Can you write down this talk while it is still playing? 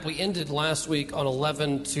We ended last week on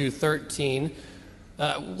 11 to 13.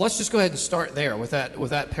 Let's just go ahead and start there with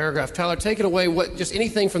that paragraph. Tyler, take it away. Just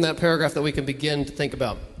anything from that paragraph that we can begin to think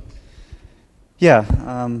about. Yeah,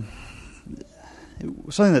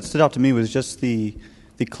 something that stood out to me was just the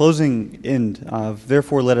closing end of,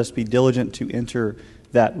 therefore let us be diligent to enter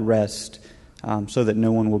that rest, so that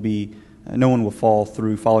no one will fall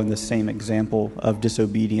through following the same example of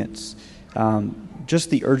disobedience. Just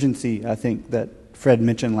the urgency, I think, that Fred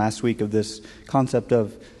mentioned last week of this concept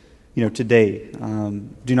of, today.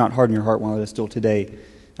 Do not harden your heart while it is still today.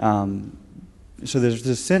 So there's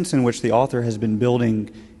this sense in which the author has been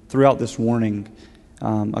building throughout this warning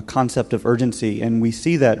a concept of urgency, and we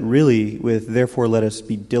see that really with therefore let us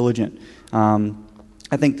be diligent.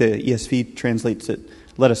 I think the ESV translates it,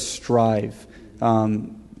 let us strive.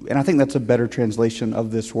 And I think that's a better translation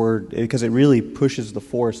of this word because it really pushes the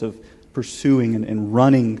force of pursuing and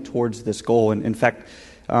running towards this goal. And in fact,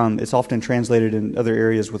 it's often translated in other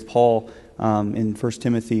areas with Paul in 1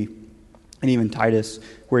 Timothy and even Titus,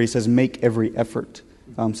 where he says, make every effort.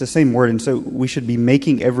 It's the same word, and so we should be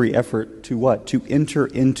making every effort to what? To enter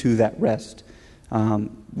into that rest.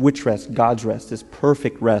 Which rest? God's rest, this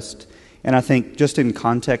perfect rest. And I think just in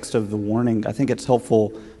context of the warning, I think it's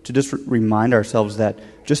helpful to just remind ourselves that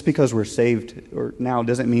just because we're saved or now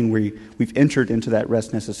doesn't mean we've entered into that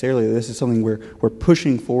rest necessarily. This is something we're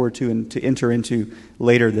pushing forward to and to enter into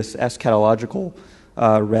later, this eschatological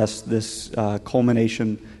rest, this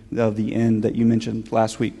culmination of the end that you mentioned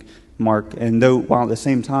last week, Mark. And while at the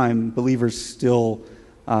same time, believers still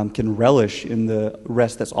can relish in the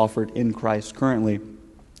rest that's offered in Christ currently.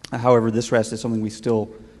 However, this rest is something we still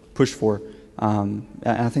push for. And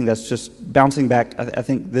I think that's just bouncing back. I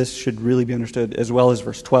think this should really be understood as well as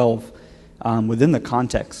verse 12 within the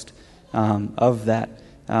context of that.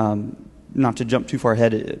 Not to jump too far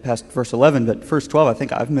ahead past verse 11, but verse 12, I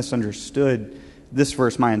think I've misunderstood this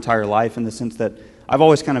verse my entire life in the sense that I've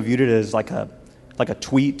always kind of viewed it as like a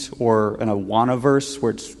tweet or an Awana verse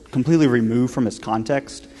where it's completely removed from its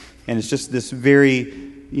context. And it's just this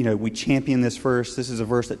very, we champion this verse. This is a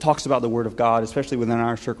verse that talks about the Word of God, especially within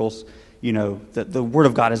our circles, that the Word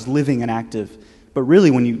of God is living and active. But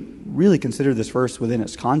really, when you really consider this verse within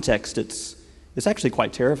its context, it's actually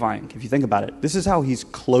quite terrifying if you think about it. This is how he's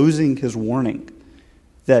closing his warning,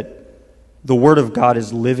 that the Word of God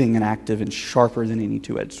is living and active and sharper than any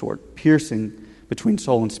two-edged sword, piercing between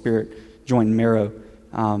soul and spirit, joint and marrow.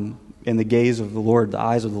 And the gaze of the Lord, the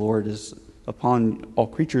eyes of the Lord is upon all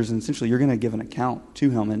creatures, and essentially you're going to give an account to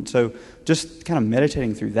him. And so just kind of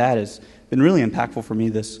meditating through that has been really impactful for me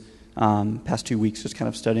this past 2 weeks, just kind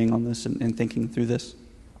of studying on this and thinking through this.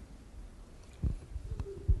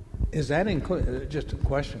 Is that included? Just a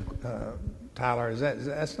question, Tyler.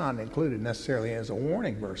 That's not included necessarily as a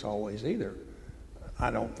warning verse always either? I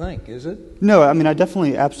don't think, is it? No, I mean I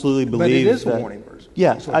definitely absolutely believe but it is that, a warning verse.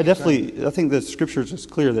 Yeah, I think the Scriptures is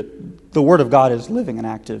clear that the Word of God is living and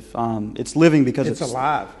active. It's living because it's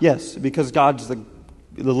alive. Yes, because God's the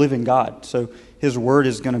living God. So His Word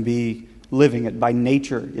is going to be living. By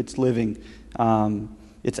nature, it's living.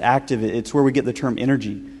 It's active. It's where we get the term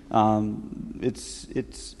energy.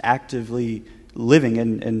 It's actively living,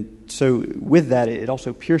 and so with that, it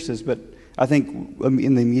also pierces. But I think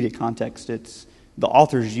in the immediate context, it's the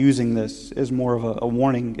author's using this as more of a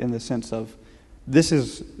warning in the sense of this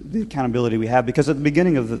is the accountability we have. Because at the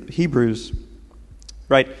beginning of the Hebrews,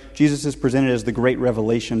 right, Jesus is presented as the great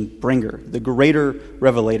revelation bringer, the greater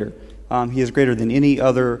revelator. He is greater than any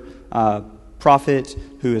other prophet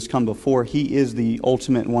who has come before. He is the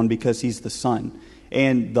ultimate one because he's the Son.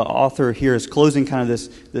 And the author here is closing kind of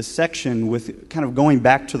this section with kind of going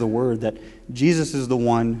back to the word that Jesus is the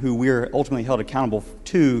one who we're ultimately held accountable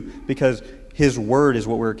to because his word is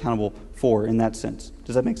what we're accountable for in that sense.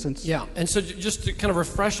 Does that make sense? Yeah, and so just to kind of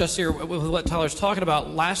refresh us here with what Tyler's talking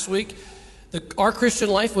about, last week, our Christian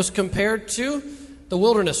life was compared to the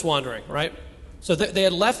wilderness wandering, right? So they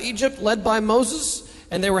had left Egypt led by Moses,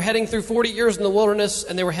 and they were heading through 40 years in the wilderness,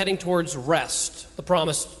 and they were heading towards rest, the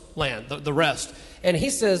promised land, the rest. And he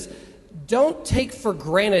says, don't take for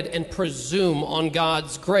granted and presume on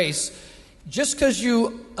God's grace just because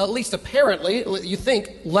you, at least apparently, you think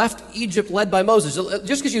left Egypt led by Moses.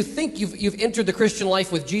 Just because you think you've entered the Christian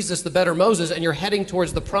life with Jesus, the better Moses, and you're heading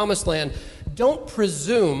towards the promised land, don't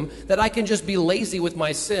presume that I can just be lazy with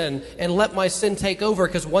my sin and let my sin take over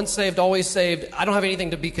because once saved, always saved. I don't have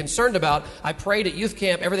anything to be concerned about. I prayed at youth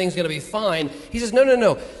camp. Everything's going to be fine. He says,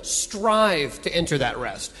 no. Strive to enter that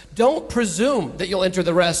rest. Don't presume that you'll enter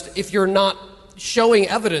the rest if you're not showing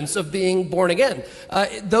evidence of being born again.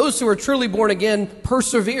 Those who are truly born again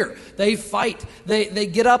persevere. They fight. They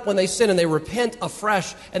get up when they sin and they repent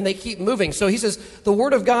afresh and they keep moving. So he says the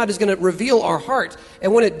Word of God is going to reveal our heart.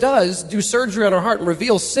 And when it does do surgery on our heart and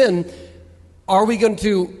reveal sin, are we going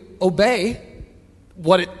to obey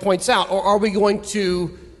what it points out? Or are we going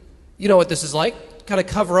to, you know what this is like, kind of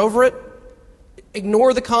cover over it?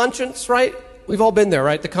 Ignore the conscience, right? We've all been there,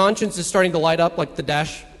 right? The conscience is starting to light up like the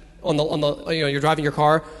dash on the you're driving your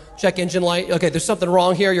car, check engine light. Okay, there's something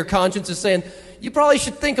wrong here. Your conscience is saying, you probably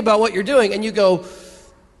should think about what you're doing. And you go,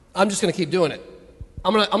 I'm just going to keep doing it.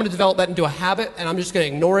 I'm going to develop that into a habit, and I'm just going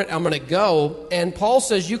to ignore it. I'm going to go. And Paul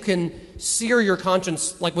says you can sear your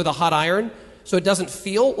conscience like with a hot iron so it doesn't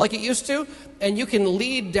feel like it used to. And you can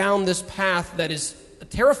lead down this path that is a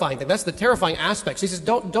terrifying thing. That's the terrifying aspect. So he says,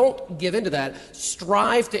 don't give into that.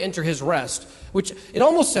 Strive to enter his rest, which it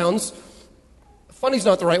almost sounds... funny's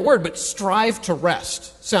not the right word, but strive to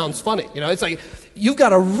rest sounds funny. You know, it's like you've got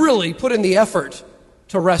to really put in the effort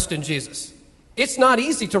to rest in Jesus. It's not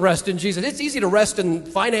easy to rest in Jesus. It's easy to rest in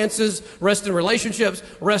finances, rest in relationships,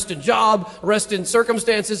 rest in job, rest in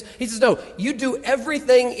circumstances. He says, no, you do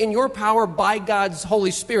everything in your power by God's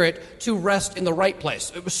Holy Spirit to rest in the right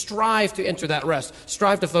place. Strive to enter that rest.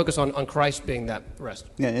 Strive to focus on Christ being that rest.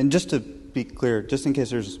 Yeah, and just to be clear, just in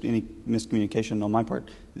case there's any miscommunication on my part,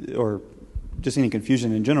 or just any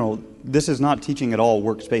confusion in general, this is not teaching at all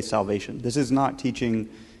works-based salvation. This is not teaching,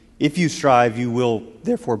 if you strive, you will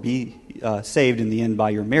therefore be saved in the end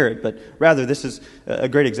by your merit. But rather, this is a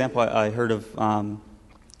great example I heard of.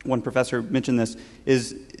 One professor mentioned this,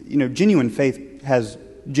 is, genuine faith has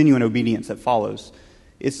genuine obedience that follows.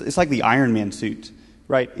 It's like the Iron Man suit,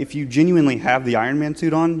 right? If you genuinely have the Iron Man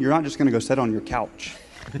suit on, you're not just going to go sit on your couch.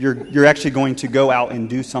 You're actually going to go out and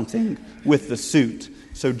do something with the suit.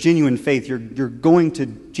 So genuine faith, you're going to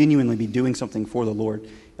genuinely be doing something for the Lord.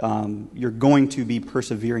 You're going to be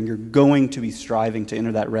persevering. You're going to be striving to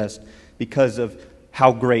enter that rest because of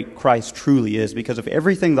how great Christ truly is, because of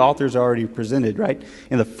everything the authors already presented, right?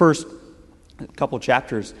 In the first couple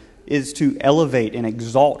chapters is to elevate and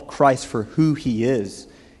exalt Christ for who he is.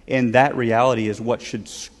 And that reality is what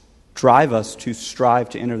should drive us to strive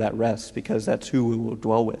to enter that rest, because that's who we will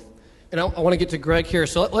dwell with. And I want to get to Greg here.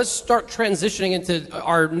 So let's start transitioning into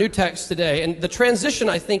our new text today. And the transition,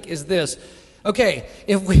 I think, is this. Okay,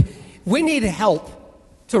 if we need help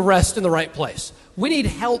to rest in the right place. We need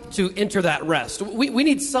help to enter that rest. We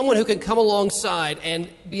need someone who can come alongside and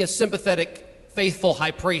be a sympathetic, faithful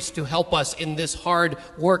high priest to help us in this hard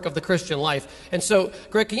work of the Christian life. And so,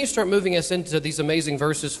 Greg, can you start moving us into these amazing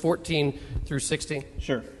verses 14 through 16?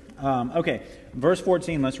 Sure. Okay, verse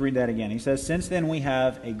 14, let's read that again. He says, "Since then we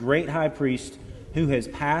have a great high priest who has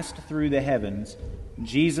passed through the heavens,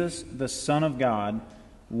 Jesus, the Son of God,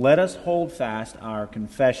 let us hold fast our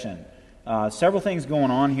confession." Several things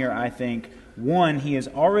going on here, I think. One, he has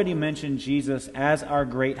already mentioned Jesus as our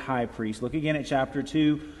great high priest. Look again at chapter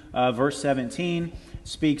 2, verse 17.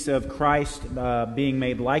 Speaks of Christ being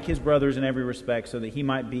made like his brothers in every respect so that he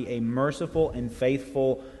might be a merciful and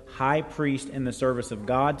faithful high priest in the service of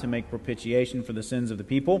God to make propitiation for the sins of the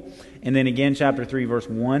people. And then again, chapter 3, verse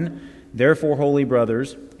 1, "Therefore, holy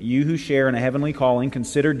brothers, you who share in a heavenly calling,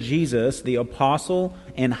 consider Jesus the apostle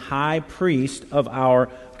and high priest of our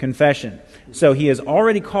confession." So he has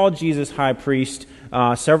already called Jesus high priest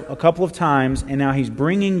a couple of times, and now he's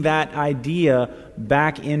bringing that idea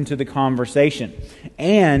back into the conversation.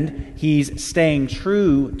 And he's staying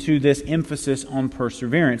true to this emphasis on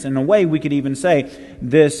perseverance. In a way, we could even say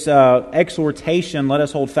this exhortation, "Let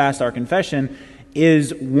us hold fast our confession,"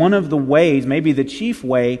 is one of the ways, maybe the chief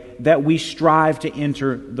way, that we strive to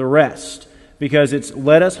enter the rest. Because it's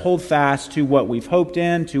let us hold fast to what we've hoped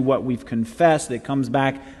in, to what we've confessed, that comes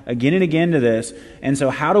back again and again to this. And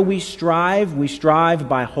so how do we strive? We strive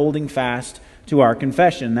by holding fast to our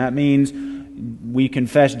confession. That means we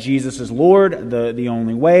confess Jesus as Lord, the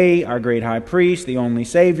only way, our great high priest, the only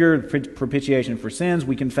Savior, propitiation for sins.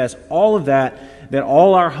 We confess all of that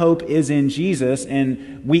all our hope is in Jesus,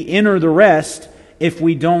 and we enter the rest if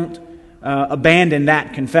we don't abandon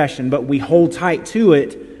that confession, but we hold tight to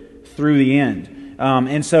it through the end.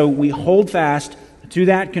 And so we hold fast to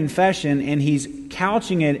that confession, and he's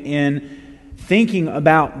couching it in thinking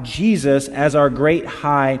about Jesus as our great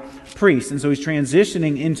high priest. And so he's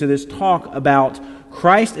transitioning into this talk about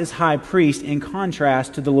Christ as high priest in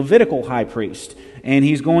contrast to the Levitical high priest. And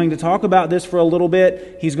he's going to talk about this for a little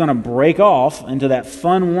bit. He's going to break off into that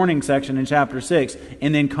fun warning section in chapter 6,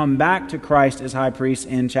 and then come back to Christ as high priest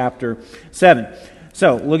in chapter 7.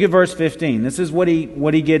 So, look at verse 15. This is what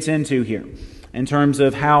he gets into here. in terms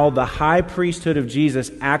of how the high priesthood of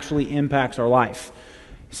Jesus actually impacts our life.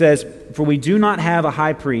 He says, "For we do not have a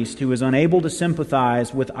high priest who is unable to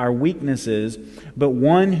sympathize with our weaknesses, but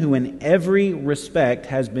one who in every respect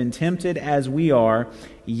has been tempted as we are,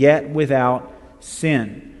 yet without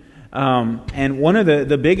sin." And one of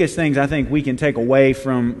the biggest things I think we can take away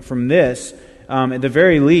from this, at the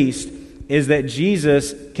very least, is that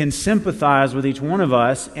Jesus can sympathize with each one of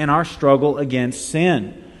us in our struggle against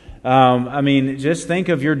sin. I mean, just think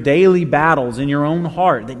of your daily battles in your own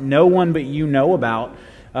heart that no one but you know about,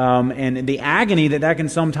 and the agony that can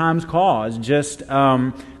sometimes cause. Just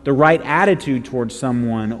the right attitude towards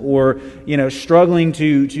someone, or struggling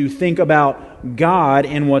to think about God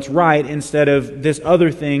and what's right instead of this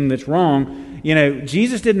other thing that's wrong.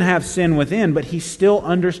 Jesus didn't have sin within, but he still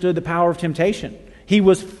understood the power of temptation. He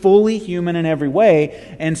was fully human in every way,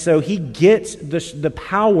 and so he gets the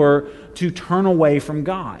power to turn away from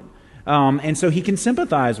God. And so he can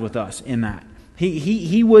sympathize with us in that.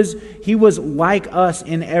 He was like us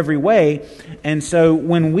in every way. And so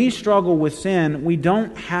when we struggle with sin, we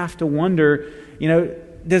don't have to wonder,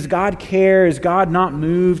 does God care? Is God not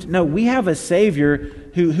moved? No, we have a Savior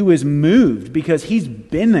who is moved because he's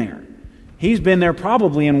been there. He's been there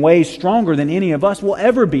probably in ways stronger than any of us will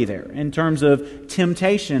ever be there in terms of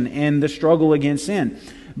temptation and the struggle against sin.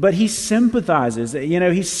 But he sympathizes,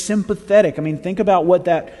 he's sympathetic. I mean, think about what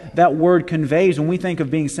that word conveys when we think of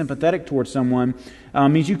being sympathetic towards someone.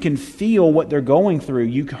 Means you can feel what they're going through.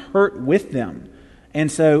 You hurt with them.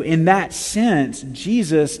 And so in that sense,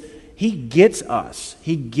 Jesus, he gets us.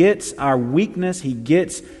 He gets our weakness.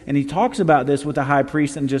 And he talks about this with the high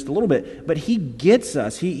priest in just a little bit, but he gets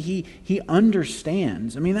us. He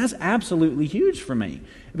understands. I mean, that's absolutely huge for me.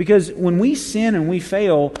 Because when we sin and we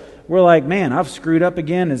fail, we're like, man, I've screwed up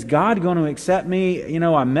again. Is God going to accept me?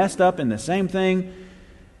 I messed up in the same thing.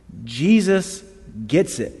 Jesus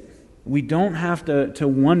gets it. We don't have to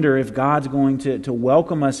wonder if God's going to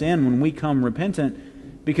welcome us in when we come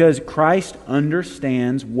repentant, because Christ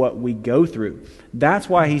understands what we go through. That's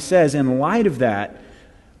why he says, in light of that,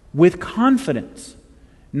 with confidence,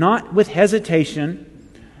 not with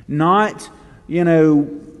hesitation, not,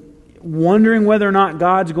 wondering whether or not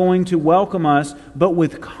God's going to welcome us, but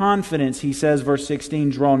with confidence, he says, verse 16,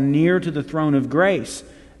 draw near to the throne of grace,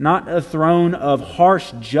 not a throne of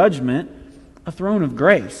harsh judgment, a throne of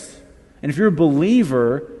grace. And if you're a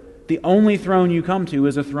believer, the only throne you come to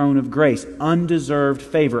is a throne of grace, undeserved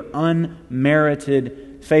favor,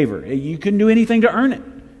 unmerited favor. You couldn't do anything to earn it.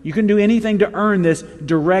 You couldn't do anything to earn this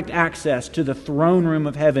direct access to the throne room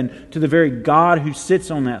of heaven, to the very God who sits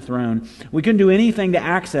on that throne. We couldn't do anything to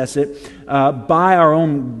access it by our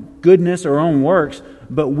own goodness or own works,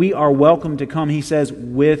 but we are welcome to come, he says,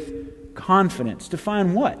 with confidence. To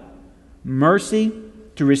find what? Mercy,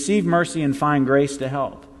 to receive mercy and find grace to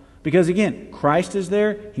help. Because again, Christ is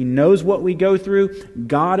there. He knows what we go through.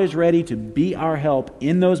 God is ready to be our help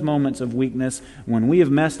in those moments of weakness when we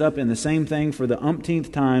have messed up in the same thing for the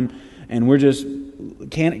umpteenth time, and we're just,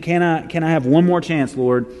 can I have one more chance,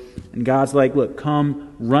 Lord? And God's like, look,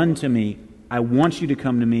 come, run to me. I want you to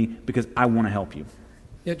come to me because I want to help you.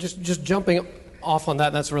 Yeah, just jumping off on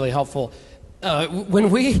that, that's really helpful.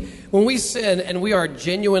 When we sin and we are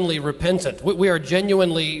genuinely repentant, we are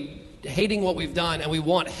genuinely hating what we've done and we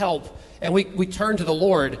want help and we turn to the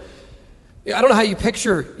Lord. I don't know how you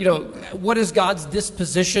picture, what is God's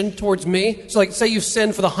disposition towards me? So like, say you've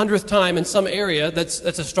sinned for the 100th time in some area that's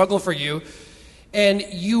a struggle for you, and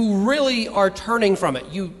you really are turning from it.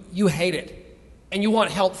 You hate it and you want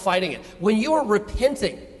help fighting it. When you are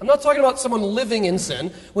repenting, I'm not talking about someone living in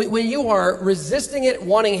sin. When you are resisting it,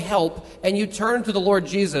 wanting help, and you turn to the Lord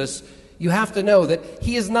Jesus, you have to know that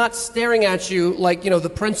he is not staring at you like, the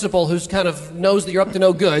principal who's kind of knows that you're up to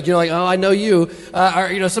no good. You're like, oh, I know you.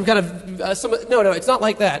 Or, some kind of, no, it's not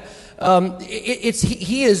like that.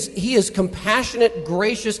 He is compassionate,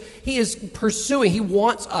 gracious. He is pursuing. He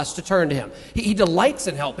wants us to turn to him. He delights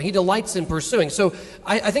in helping. He delights in pursuing. So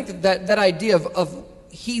I think that idea of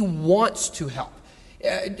he wants to help.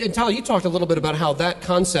 And Tyler, you talked a little bit about how that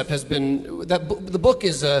concept has been, the book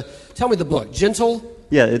is, tell me the book, Gentle?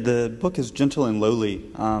 Yeah, the book is Gentle and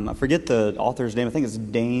Lowly. I forget the author's name. I think it's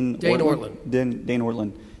Dane Ortlund. Dane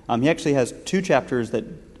Ortlund. He actually has 2 chapters that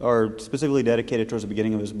are specifically dedicated towards the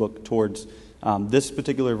beginning of his book towards this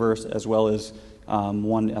particular verse, as well as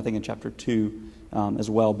one, I think, in chapter 2 as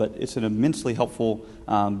well. But it's an immensely helpful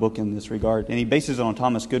book in this regard. And he bases it on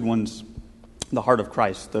Thomas Goodwin's The Heart of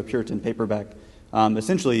Christ, the Puritan paperback.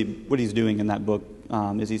 Essentially, what he's doing in that book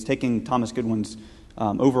is he's taking Thomas Goodwin's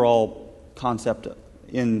overall concept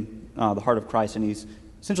in the heart of Christ, and he's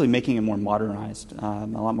essentially making it more modernized, a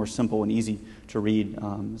lot more simple and easy to read.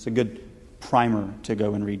 It's a good primer to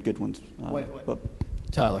go and read Goodwin's book.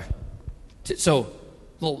 Tyler, so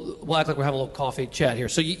we'll act like we're having a little coffee chat here.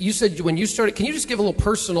 So you said when you started, can you just give a little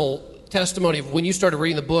personal testimony of when you started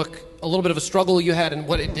reading the book, a little bit of a struggle you had and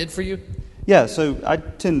what it did for you? Yeah, so I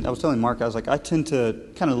was telling Mark, I tend to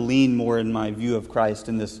kind of lean more in my view of Christ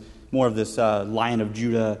in this, more of this Lion of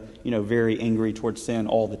Judah, very angry towards sin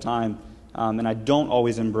all the time. And I don't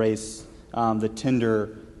always embrace the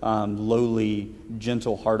tender, lowly,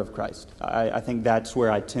 gentle heart of Christ. I think that's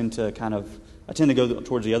where I tend to go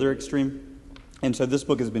towards the other extreme. And so this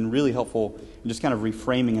book has been really helpful in just kind of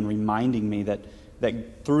reframing and reminding me that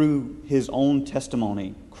through his own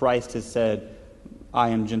testimony, Christ has said, I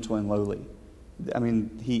am gentle and lowly. I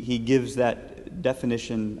mean, he gives that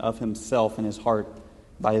definition of himself and his heart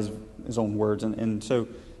by his own words. And so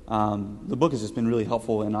the book has just been really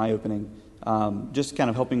helpful and eye-opening, just kind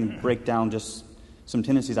of helping break down just some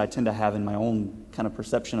tendencies I tend to have in my own kind of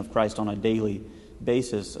perception of Christ on a daily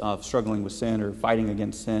basis of struggling with sin or fighting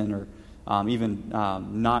against sin or even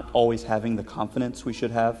not always having the confidence we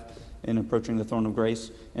should have in approaching the throne of grace.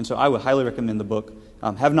 And so I would highly recommend the book.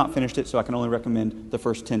 Have not finished it, so I can only recommend the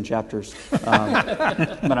first 10 chapters. But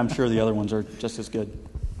I'm sure the other ones are just as good.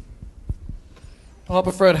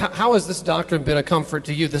 Papa Fred, how has this doctrine been a comfort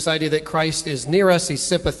to you? This idea that Christ is near us, he's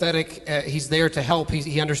sympathetic, he's there to help,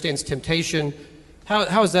 he understands temptation. How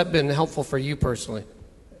has that been helpful for you personally?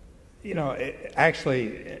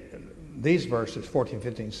 Actually, these verses, 14,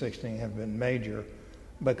 15, 16, have been major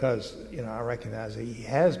because, I recognize that he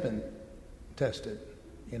has been tested.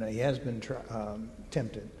 He has been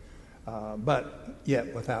tempted, but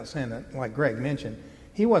yet without sin. Like Greg mentioned,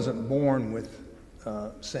 he wasn't born with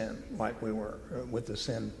sin like we were, with the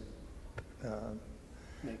sin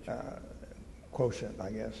quotient,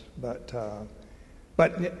 I guess.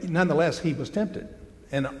 But nonetheless, he was tempted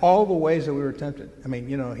in all the ways that we were tempted. I mean,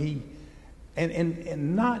 he,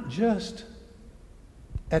 and not just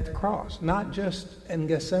at the cross, not just in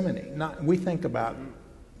Gethsemane. We think about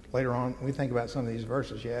later on, we think about some of these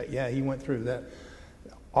verses. Yeah, he went through that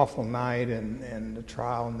awful night and the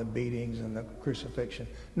trial and the beatings and the crucifixion.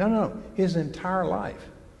 No, his entire life.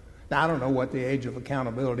 Now, I don't know what the age of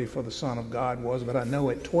accountability for the Son of God was, but I know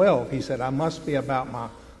at 12 he said, I must be about my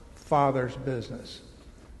Father's business.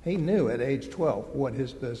 He knew at age 12 what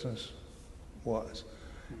his business was.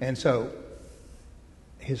 And so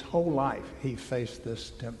his whole life he faced this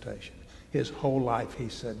temptation. His whole life he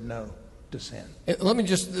said no to sin. Let me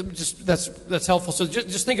just that's helpful. So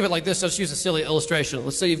just think of it like this. Let's use a silly illustration.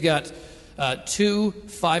 Let's say you've got 2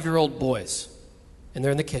 5-year-old boys, and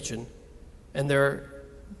they're in the kitchen, and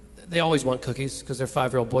they always want cookies because they're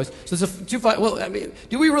 5-year-old boys. So there's 2 5. Well, I mean,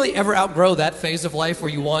 do we really ever outgrow that phase of life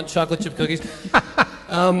where you want chocolate chip cookies?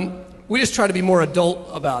 We just try to be more adult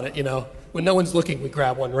about it, When no one's looking, we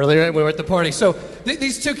grab one, really, right? When we're at the party. So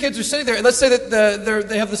these 2 kids are sitting there, and let's say that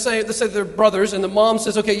they have the same, let's say they're brothers, and the mom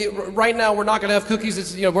says, okay, right now we're not going to have cookies.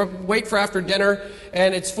 It's, we're wait for after dinner,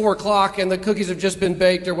 and it's 4 o'clock, and the cookies have just been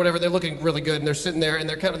baked or whatever. They're looking really good, and they're sitting there, and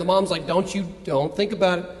they're kind of, the mom's like, don't think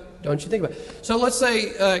about it. Don't you think about it. So let's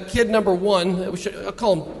say kid number 1, I'll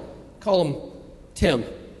call him Tim.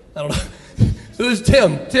 I don't know. So there's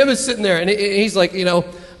Tim. Tim is sitting there, and he's like,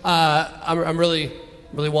 I'm really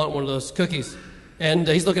want one of those cookies. And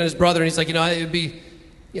he's looking at his brother, and he's like, it'd be,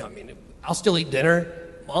 I'll still eat dinner.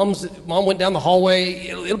 Mom went down the hallway.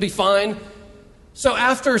 It'll be fine. So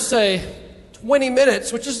after, say, 20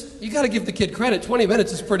 minutes, which is, you got to give the kid credit. 20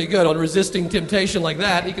 minutes is pretty good on resisting temptation like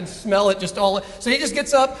that. You can smell it just all. So he just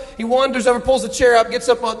gets up, he wanders over, pulls the chair up, gets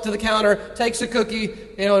up to the counter, takes a cookie,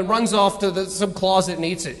 and runs off to some closet and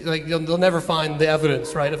eats it. Like, they'll never find the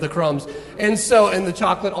evidence, right, of the crumbs. And the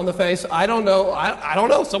chocolate on the face, I don't know. I don't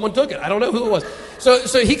know. Someone took it. I don't know who it was.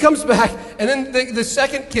 So he comes back, and then the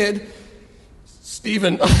second kid,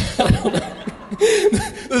 Stephen, I don't know.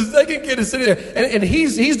 The second kid is sitting there, and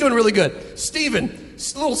he's doing really good. Stephen,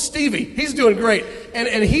 little Stevie, he's doing great,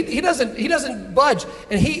 and he doesn't budge,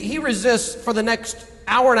 and he resists for the next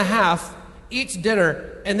hour and a half, eats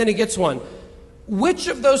dinner, and then he gets one. Which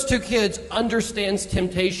of those 2 kids understands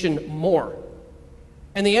temptation more?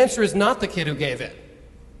 And the answer is not the kid who gave it.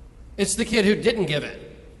 It's the kid who didn't give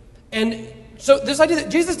it. And so this idea that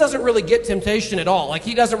Jesus doesn't really get temptation at all, like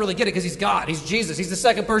he doesn't really get it because he's God, he's Jesus, he's the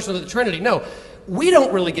second person of the Trinity. No, we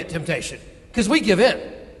don't really get temptation because we give in.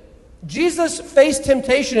 Jesus faced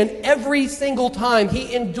temptation, and every single time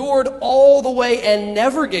he endured all the way and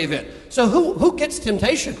never gave in. So who gets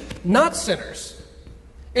temptation? Not sinners.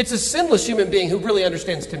 It's a sinless human being who really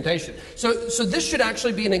understands temptation. So this should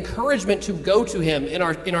actually be an encouragement to go to him in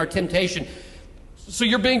our temptation. So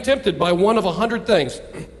you're being tempted by one of 100 things,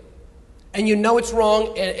 and you know it's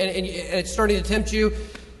wrong, and it's starting to tempt you.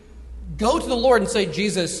 Go to the Lord and say,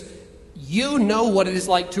 Jesus, you know what it is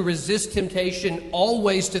like to resist temptation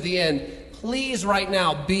always to the end. Please right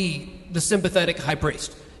now be the sympathetic high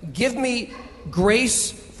priest. Give me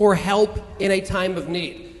grace for help in a time of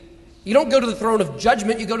need. You don't go to the throne of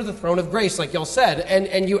judgment, you go to the throne of grace, like y'all said,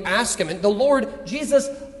 and you ask him. And the Lord, Jesus,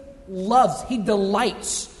 loves, he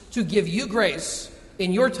delights to give you grace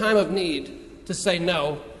in your time of need to say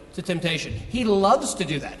no to temptation. He loves to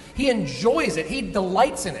do that. He enjoys it. He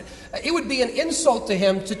delights in it. It would be an insult to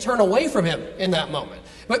him to turn away from him in that moment.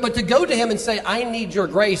 But to go to him and say, I need your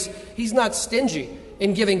grace, he's not stingy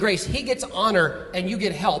in giving grace. He gets honor and you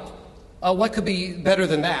get help. What could be better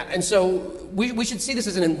than that? And so we should see this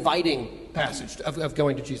as an inviting passage of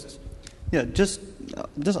going to Jesus. Yeah, just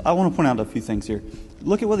I want to point out a few things here.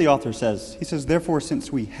 Look at what the author says. He says, therefore,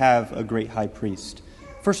 since we have a great high priest.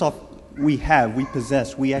 First off, we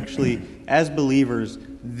possess, we actually, as believers,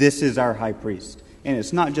 this is our high priest. And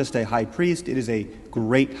it's not just a high priest, it is a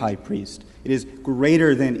great high priest. It is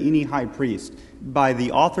greater than any high priest. By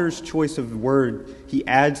the author's choice of the word, he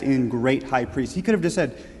adds in great high priest. He could have just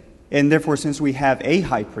said, and therefore, since we have a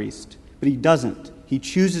high priest, but he doesn't. He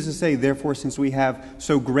chooses to say, therefore, since we have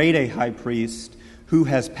so great a high priest who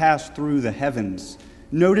has passed through the heavens.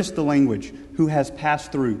 Notice the language, who has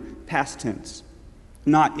passed through, past tense.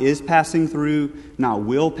 Not is passing through, not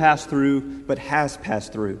will pass through, but has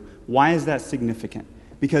passed through. Why is that significant?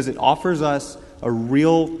 Because it offers us a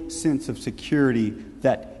real sense of security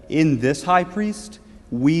that in this high priest,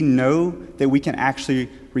 we know that we can actually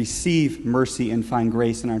receive mercy and find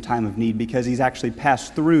grace in our time of need because he's actually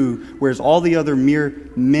passed through, whereas all the other mere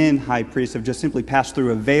men high priests have just simply passed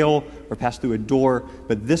through a veil or passed through a door,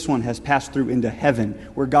 but this one has passed through into heaven,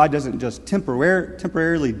 where God doesn't just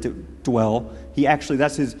temporarily dwell. He actually,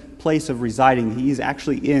 that's his place of residing. He's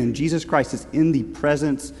actually in. Jesus Christ is in the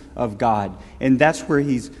presence of God. And that's where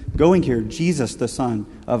he's going here, Jesus, the Son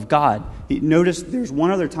of God. Notice there's one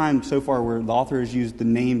other time so far where the author has used the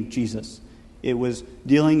name Jesus. It was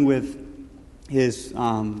dealing with his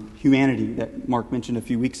humanity that Mark mentioned a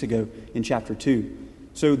few weeks ago in chapter 2.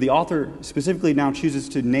 So the author specifically now chooses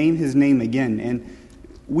to name his name again. And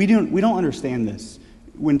we don't understand this.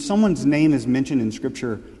 When someone's name is mentioned in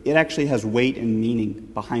Scripture, it actually has weight and meaning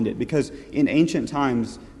behind it. Because in ancient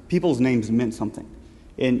times, people's names meant something.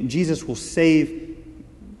 And Jesus will save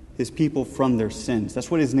his people from their sins.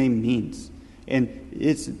 That's what his name means. And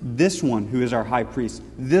it's this one who is our high priest,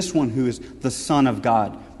 this one who is the Son of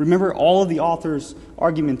God. Remember all of the author's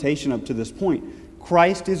argumentation up to this point.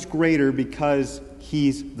 Christ is greater because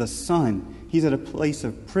he's the Son. He's at a place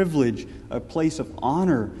of privilege, a place of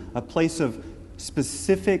honor, a place of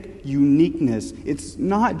specific uniqueness. It's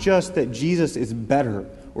not just that Jesus is better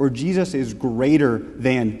or Jesus is greater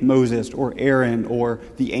than Moses or Aaron or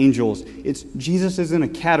the angels. It's Jesus is in a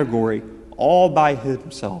category all by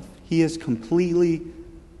himself. He is completely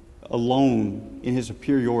alone in his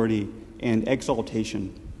superiority and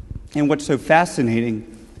exaltation. And what's so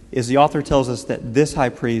fascinating is the author tells us that this high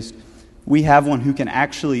priest, we have one who can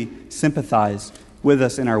actually sympathize with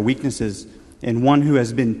us in our weaknesses, and one who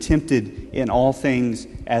has been tempted in all things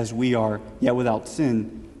as we are, yet without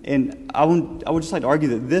sin. And I would just like to argue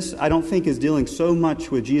that this, I don't think, is dealing so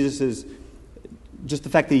much with Jesus's, just the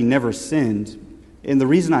fact that he never sinned. And the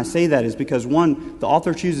reason I say that is because, one, the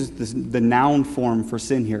author chooses the noun form for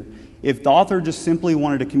sin here. If the author just simply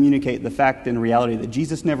wanted to communicate the fact and reality that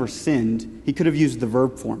Jesus never sinned, he could have used the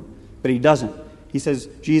verb form, but he doesn't. He says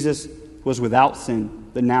Jesus was without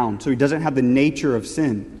sin, the noun, so he doesn't have the nature of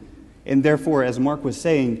sin. And therefore, as Mark was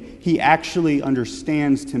saying, he actually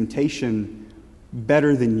understands temptation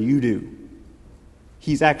better than you do.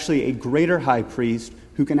 He's actually a greater high priest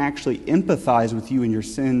who can actually empathize with you in your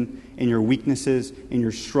sin and your weaknesses and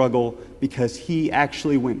your struggle, because he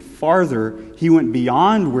actually went farther. He went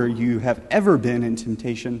beyond where you have ever been in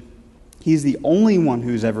temptation. He's the only one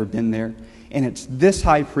who's ever been there. And it's this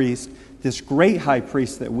high priest, this great high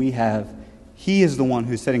priest that we have. He is the one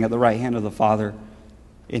who's sitting at the right hand of the Father.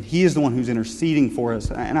 And he is the one who's interceding for us.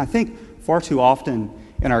 And I think far too often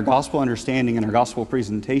in our gospel understanding and our gospel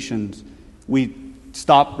presentations, we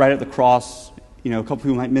stop right at the cross. A couple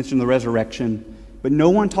people might mention the resurrection, but no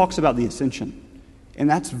one talks about the ascension. And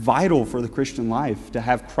that's vital for the Christian life, to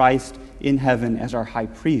have Christ in heaven as our high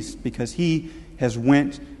priest, because he has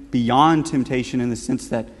went beyond temptation in the sense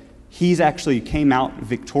that he's actually came out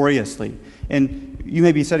victoriously. And you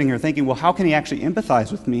may be sitting here thinking, well, how can he actually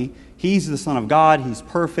empathize with me? He's the Son of God. He's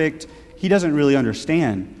perfect. He doesn't really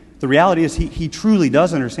understand. The reality is he truly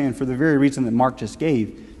does understand, for the very reason that Mark just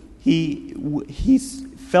gave. He's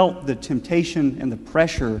felt the temptation and the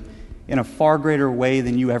pressure in a far greater way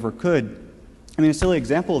than you ever could. I mean, a silly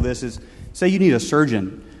example of this is, say you need a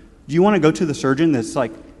surgeon. Do you want to go to the surgeon that's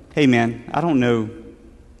like, hey man, I don't know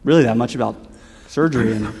really that much about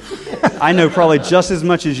surgery, and I know probably just as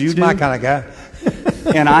much as you do. My kind of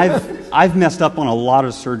guy. And I've messed up on a lot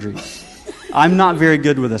of surgeries. I'm not very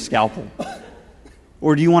good with a scalpel.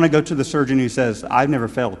 Or do you want to go to the surgeon who says, I've never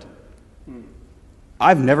failed.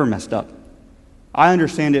 I've never messed up. I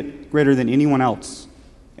understand it greater than anyone else,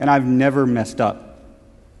 and I've never messed up.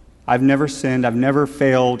 I've never sinned. I've never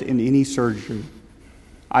failed in any surgery.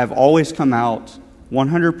 I've always come out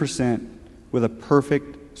 100% with a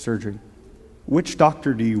perfect surgery. Which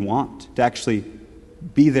doctor do you want to actually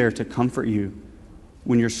be there to comfort you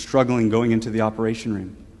when you're struggling going into the operation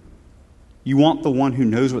room? You want the one who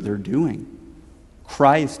knows what they're doing.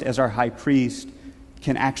 Christ, as our high priest,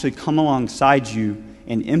 can actually come alongside you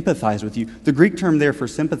and empathize with you. The Greek term there for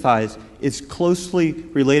sympathize is closely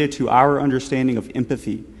related to our understanding of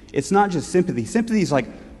empathy. It's not just sympathy. Sympathy is like,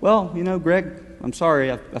 well, you know, Greg, I'm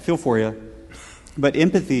sorry, I feel for you. But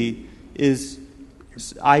empathy is,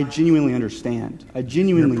 I genuinely understand. I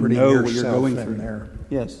genuinely know what you're going through.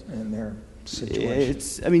 Yes. In their situation.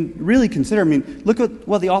 It's, I mean, really consider, look at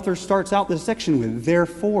what the author starts out this section with.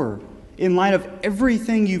 Therefore, in light of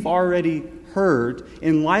everything you've already heard,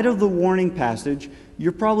 in light of the warning passage,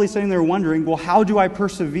 you're probably sitting there wondering, well, how do I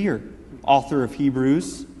persevere? Author of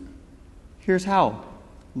Hebrews. Here's how.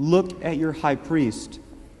 Look at your high priest,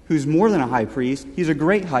 who's more than a high priest. He's a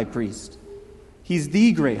great high priest. He's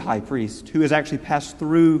the great high priest who has actually passed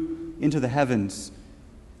through into the heavens.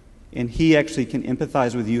 And he actually can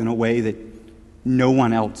empathize with you in a way that no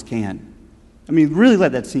one else can. I mean, really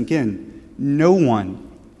let that sink in. No one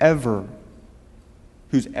ever,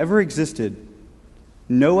 who's ever existed,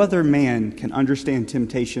 no other man can understand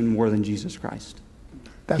temptation more than Jesus Christ.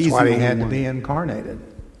 That's why he had to be incarnated.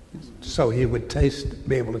 So he would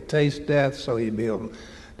be able to taste death, so he'd be able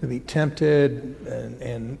to be tempted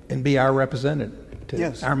and be our representative,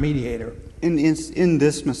 yes, our mediator. In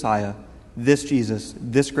this Messiah, this Jesus,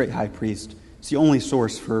 this great high priest, it's the only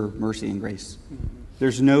source for mercy and grace.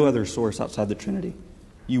 There's no other source outside the Trinity.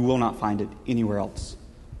 You will not find it anywhere else.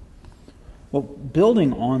 Well,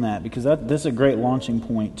 building on that, because this is a great launching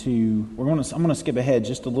point to, I'm going to skip ahead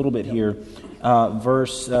just a little bit here,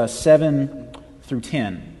 verse 7 through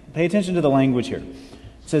 10. Pay attention to the language here.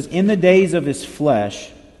 It says, in the days of his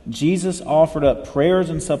flesh, Jesus offered up prayers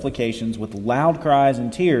and supplications with loud cries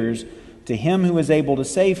and tears to him who is able to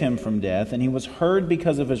save him from death, and he was heard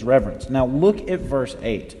because of his reverence. Now look at verse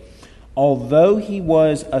 8. Although he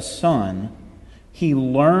was a son, he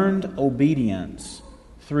learned obedience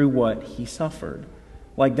through what he suffered.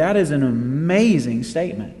 Like, that is an amazing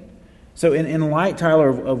statement. So in light, Tyler,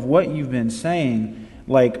 of what you've been saying,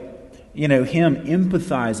 like, you know, him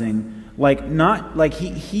empathizing, like, not like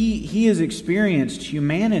he has experienced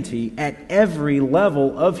humanity at every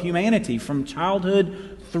level of humanity, from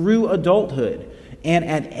childhood through adulthood. And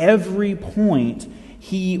at every point,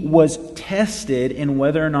 he was tested in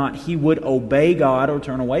whether or not he would obey God or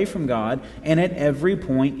turn away from God. And at every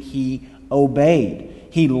point, he obeyed.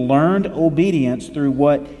 He learned obedience through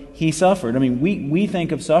what he suffered. I mean, we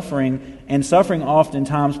think of suffering, and suffering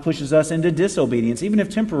oftentimes pushes us into disobedience, even if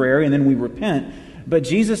temporary, and then we repent. But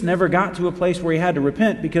Jesus never got to a place where he had to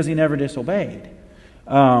repent because he never disobeyed.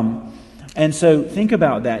 And so think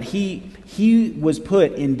about that. He was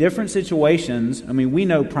put in different situations. I mean, we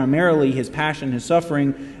know primarily his passion, his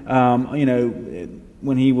suffering,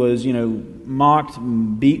 when he was, mocked,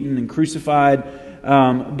 and beaten, and crucified.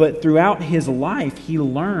 But throughout his life, he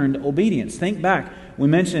learned obedience. Think back. We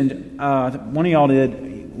mentioned, one of y'all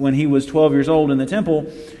did, when he was 12 years old in the temple,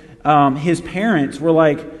 his parents were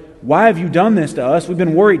like, why have you done this to us? We've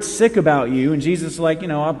been worried sick about you. And Jesus is like,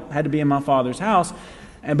 I had to be in my Father's house.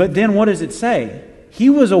 But then what does it say?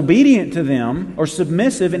 He was obedient to them, or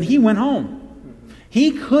submissive, and he went home.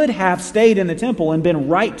 He could have stayed in the temple and been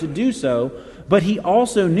right to do so, but he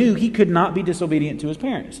also knew he could not be disobedient to his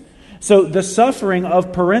parents. So the suffering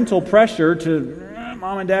of parental pressure to,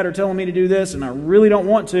 mom and dad are telling me to do this, and I really don't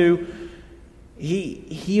want to,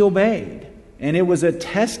 he obeyed. And it was a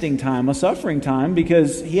testing time, a suffering time,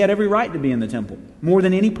 because he had every right to be in the temple. More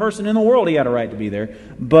than any person in the world, he had a right to be there.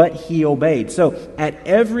 But he obeyed. So at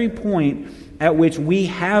every point at which we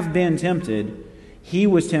have been tempted, he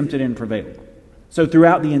was tempted and prevailed. So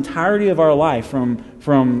throughout the entirety of our life, from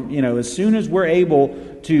as soon as we're able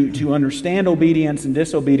to understand obedience and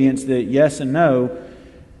disobedience, the yes and no,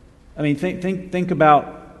 I mean, think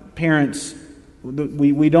about parents.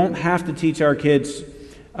 We don't have to teach our kids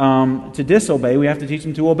to disobey, we have to teach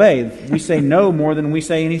them to obey. We say no more than we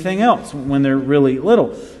say anything else when they're really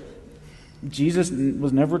little. Jesus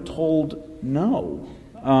was never told no.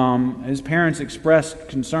 His parents expressed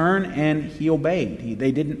concern, and he obeyed.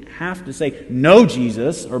 They didn't have to say no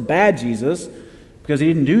Jesus or bad Jesus, because he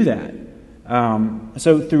didn't do that.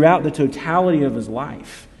 So throughout the totality of his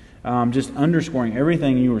life, just underscoring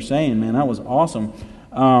everything you were saying, man, that was awesome.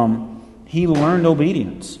 He learned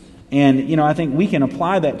obedience. And, I think we can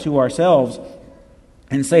apply that to ourselves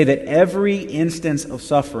and say that every instance of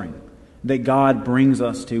suffering that God brings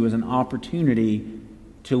us to is an opportunity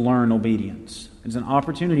to learn obedience. It's an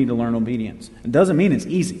opportunity to learn obedience. It doesn't mean it's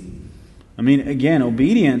easy. Again,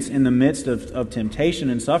 obedience in the midst of temptation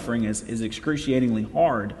and suffering is excruciatingly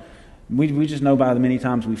hard. We just know by the many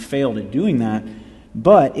times we failed at doing that.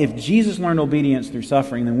 But if Jesus learned obedience through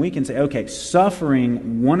suffering, then we can say, okay,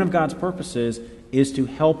 suffering, one of God's purposes is to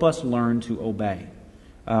help us learn to obey.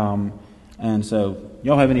 And so,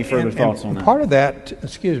 y'all have any further thoughts on that? Part of that,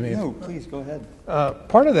 excuse me. No, please, go ahead.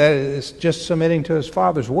 Part of that is just submitting to his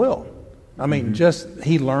Father's will.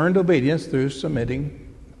 He learned obedience through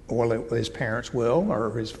submitting, his parents' will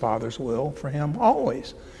or his Father's will for him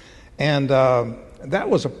always. And that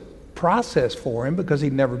was a process for him because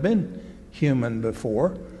he'd never been human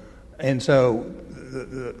before. And so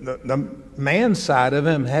the man side of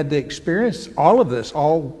him had to experience all of this,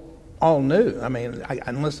 all new.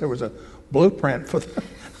 Unless there was a blueprint for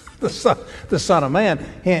the Son of Man.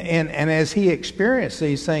 And as he experienced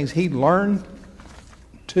these things, he learned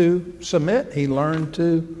to submit. He learned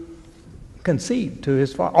to concede to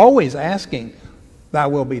his Father, always asking, "Thy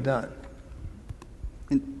will be done."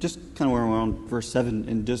 And just kind of where we're on verse 7,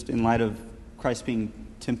 and just in light of Christ being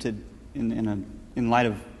tempted in light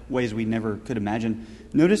of ways we never could imagine,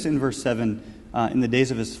 notice in verse 7, in the days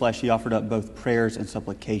of his flesh, he offered up both prayers and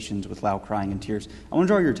supplications with loud crying and tears. I want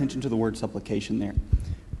to draw your attention to the word supplication there.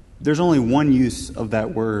 There's only one use of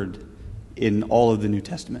that word in all of the New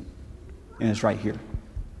Testament, and it's right here.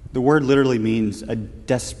 The word literally means a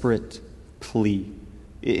desperate plea.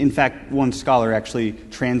 In fact, one scholar actually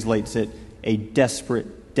translates it a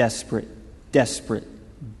desperate, desperate, desperate,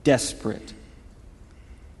 desperate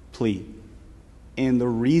plea. And the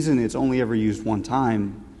reason it's only ever used one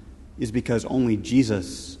time is because only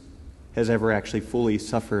Jesus has ever actually fully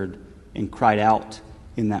suffered and cried out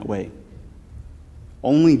in that way.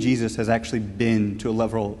 Only Jesus has actually been to a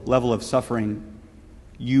level of suffering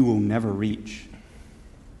you will never reach.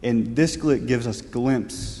 And this gives us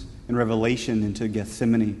glimpse and revelation into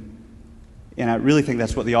Gethsemane. And I really think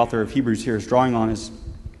that's what the author of Hebrews here is drawing on, is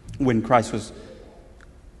when Christ was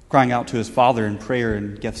crying out to his Father in prayer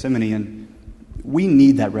in Gethsemane. And we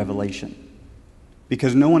need that revelation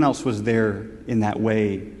because no one else was there in that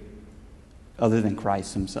way other than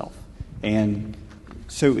Christ himself. And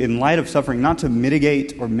so in light of suffering, not to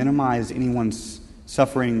mitigate or minimize anyone's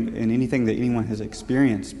suffering in anything that anyone has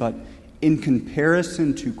experienced, but in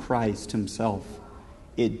comparison to Christ himself,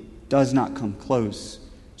 it does not come close.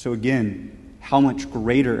 So again, how much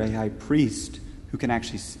greater a high priest who can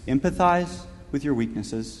actually empathize with your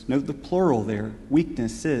weaknesses, note the plural there,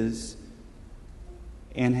 weaknesses,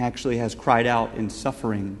 and actually has cried out in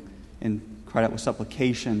suffering and cried out with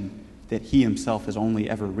supplication that he himself has only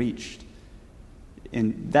ever reached.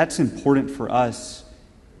 And that's important for us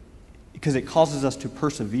because it causes us to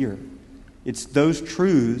persevere. It's those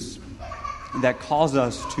truths that cause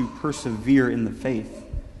us to persevere in the faith.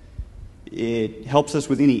 It helps us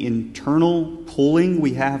with any internal pulling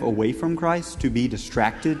we have away from Christ to be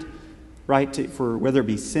distracted, right? For whether it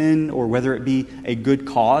be sin or whether it be a good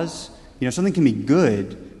cause. Something can be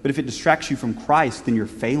good, but if it distracts you from Christ, then you're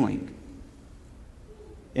failing.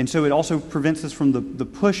 And so it also prevents us from the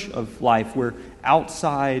push of life where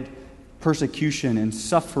outside persecution and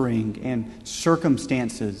suffering and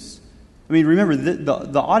circumstances. Remember,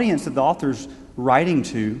 the audience that the author's writing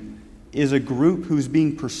to is a group who's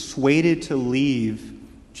being persuaded to leave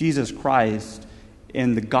Jesus Christ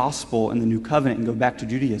and the gospel and the new covenant and go back to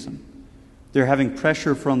Judaism. They're having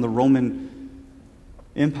pressure from the Roman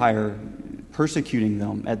Empire persecuting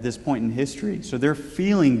them at this point in history. So they're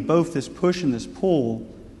feeling both this push and this pull.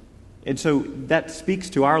 And so that speaks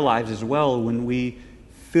to our lives as well when we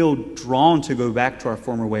feel drawn to go back to our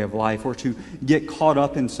former way of life or to get caught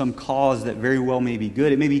up in some cause that very well may be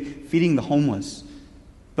good. It may be feeding the homeless.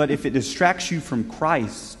 But if it distracts you from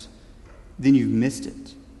Christ, then you've missed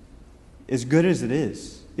it. As good as it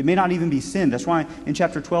is. It may not even be sin. That's why in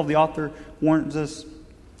chapter 12 the author warns us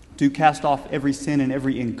to cast off every sin and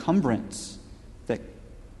every encumbrance that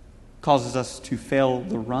causes us to fail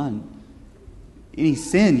the run. Any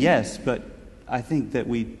sin, yes, but I think that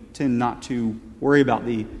we tend not to worry about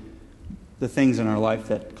the things in our life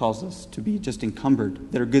that cause us to be just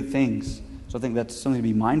encumbered, that are good things. So I think that's something to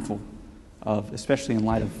be mindful of, especially in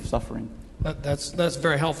light of suffering. That's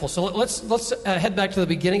very helpful. So let's head back to the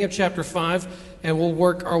beginning of chapter 5, and we'll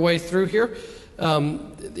work our way through here.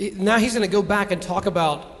 Now he's going to go back and talk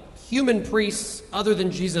about human priests other than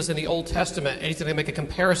Jesus in the Old Testament, and he's going to make a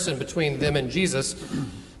comparison between them and Jesus.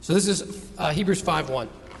 So this is Hebrews 5:1.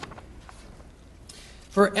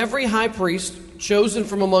 For every high priest chosen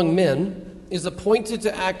from among men is appointed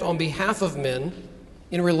to act on behalf of men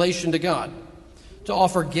in relation to God, to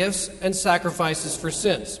offer gifts and sacrifices for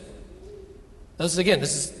sins. This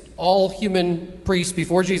is all human priests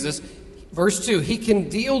before Jesus. Verse 2, he can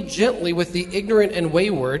deal gently with the ignorant and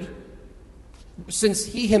wayward, since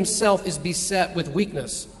he himself is beset with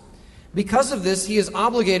weakness. Because of this, he is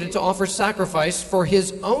obligated to offer sacrifice for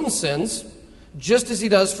his own sins, just as he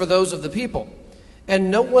does for those of the people. And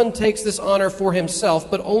no one takes this honor for himself,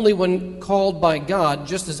 but only when called by God,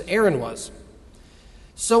 just as Aaron was.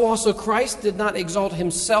 So also Christ did not exalt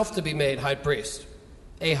himself to be made high priest,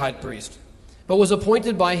 but was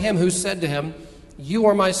appointed by him who said to him, "You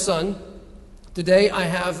are my son, today I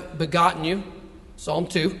have begotten you." Psalm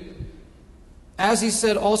 2. As he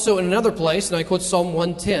said also in another place, and I quote Psalm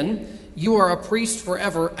 110, "You are a priest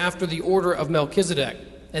forever after the order of Melchizedek."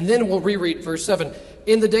 And then we'll reread verse 7.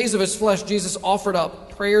 In the days of his flesh, Jesus offered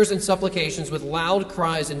up prayers and supplications with loud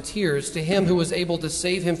cries and tears to him who was able to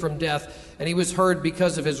save him from death, and he was heard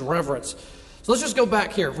because of his reverence. So let's just go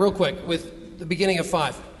back here real quick with the beginning of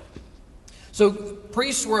 5. So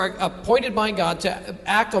priests were appointed by God to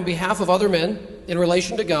act on behalf of other men in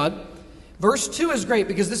relation to God. Verse 2 is great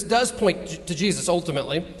because this does point to Jesus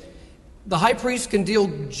ultimately. The high priest can deal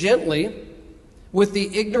gently with the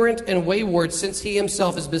ignorant and wayward, since he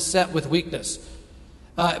himself is beset with weakness.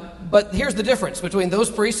 But here's the difference between those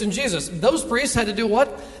priests and Jesus. Those priests had to do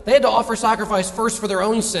what? They had to offer sacrifice first for their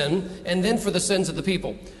own sin and then for the sins of the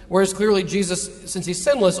people. Whereas clearly Jesus, since he's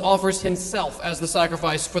sinless, offers himself as the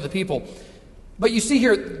sacrifice for the people. But you see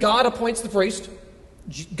here, God appoints the priest.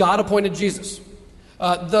 God appointed Jesus.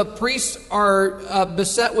 The priests are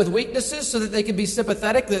beset with weaknesses so that they can be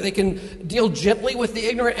sympathetic, that they can deal gently with the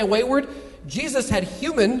ignorant and wayward. Jesus had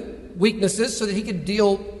human weaknesses so that he could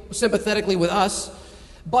deal sympathetically with us.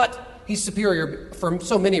 But he's superior for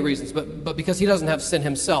so many reasons, but because he doesn't have sin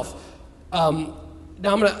himself. Now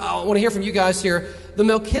I want to hear from you guys here. The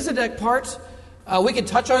Melchizedek part, we can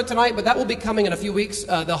touch on it tonight, but that will be coming in a few weeks.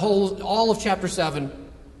 All of chapter 7.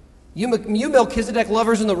 You Melchizedek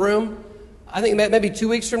lovers in the room, I think maybe 2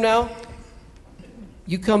 weeks from now,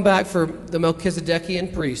 you come back for the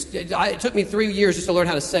Melchizedekian priest. It took me 3 years just to learn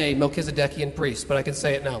how to say Melchizedekian priest, but I can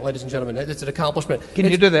say it now, ladies and gentlemen. It's an accomplishment. Can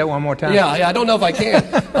you do that one more time? Yeah, I don't know if I can.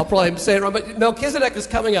 I'll probably say it wrong. But Melchizedek is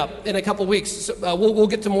coming up in a couple of weeks. So, we'll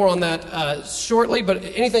get to more on that shortly. But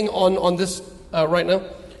anything on this right now?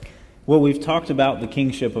 Well, we've talked about the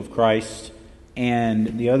kingship of Christ,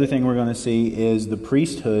 and the other thing we're going to see is the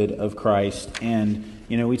priesthood of Christ. And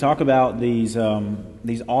we talk about these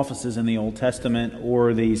offices in the Old Testament,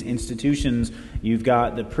 or these institutions. You've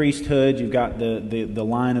got the priesthood, you've got the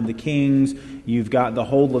line of the kings, you've got the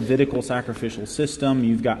whole Levitical sacrificial system,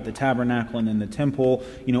 you've got the tabernacle and then the temple.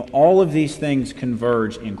 All of these things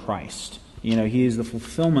converge in Christ. He is the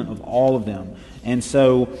fulfillment of all of them. And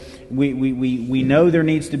so we know there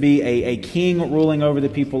needs to be a king ruling over the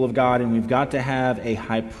people of God, and we've got to have a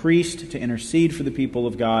high priest to intercede for the people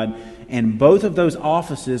of God. And both of those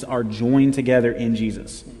offices are joined together in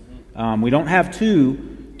Jesus. We don't have two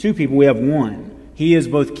people, we have one. He is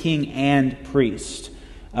both king and priest.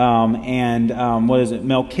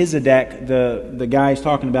 Melchizedek, the guy he's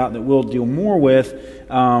talking about that we'll deal more with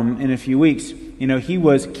in a few weeks, he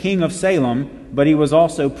was king of Salem, but he was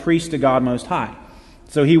also priest to God Most High.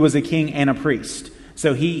 So he was a king and a priest.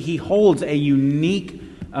 So he holds a unique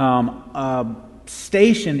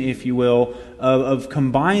station, if you will, of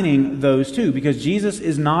combining those two, because Jesus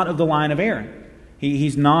is not of the line of Aaron.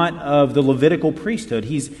 He's not of the Levitical priesthood.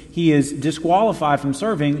 He is disqualified from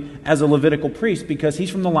serving as a Levitical priest because he's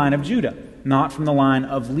from the line of Judah, not from the line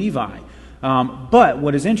of Levi. But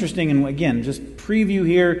what is interesting, and again, just preview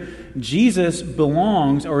here, Jesus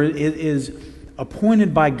belongs or is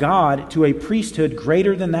appointed by God to a priesthood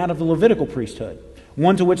greater than that of the Levitical priesthood,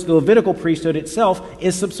 one to which the Levitical priesthood itself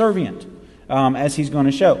is subservient. As he's going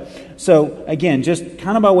to show. So again, just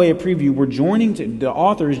kind of by way of preview, the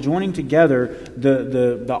author is joining together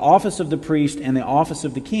the office of the priest and the office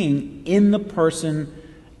of the king in the person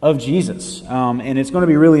of Jesus. And it's going to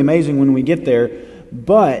be really amazing when we get there.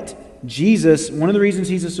 But Jesus, one of the reasons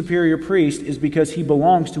he's a superior priest is because he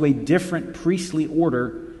belongs to a different priestly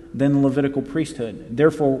order than the Levitical priesthood.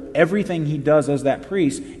 Therefore, everything he does as that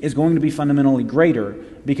priest is going to be fundamentally greater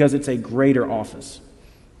because it's a greater office.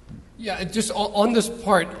 Yeah, just on this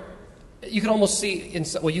part, you can almost see,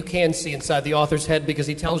 you can see inside the author's head because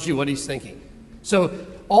he tells you what he's thinking. So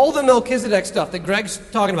all the Melchizedek stuff that Greg's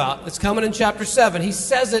talking about, that's coming in chapter 7, he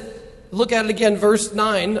says it. Look at it again, verse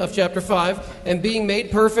 9 of chapter 5. And being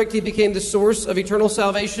made perfect, he became the source of eternal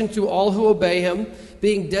salvation to all who obey him,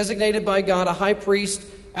 being designated by God a high priest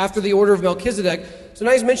after the order of Melchizedek. So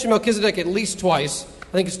now he's mentioned Melchizedek at least twice.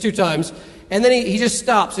 I think it's 2 times. And then he just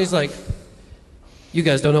stops. He's like, you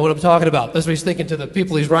guys don't know what I'm talking about. That's what he's thinking to the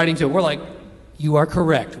people he's writing to. We're like, you are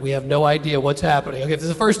correct. We have no idea what's happening. Okay, if this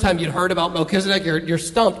is the first time you'd heard about Melchizedek, you're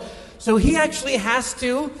stumped. So he actually has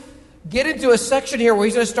to get into a section here where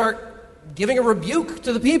he's going to start giving a rebuke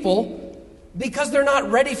to the people because they're not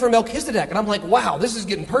ready for Melchizedek. And I'm like, wow, this is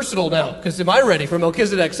getting personal now, because am I ready for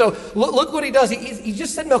Melchizedek? So look what he does. He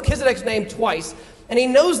just said Melchizedek's name twice, and he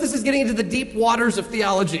knows this is getting into the deep waters of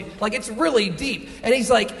theology. Like, it's really deep. And he's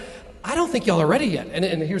like, I don't think y'all are ready yet.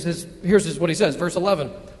 And here's what he says, verse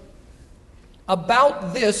 11.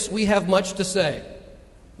 About this we have much to say.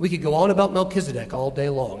 We could go on about Melchizedek all day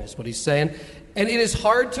long, is what he's saying. And it is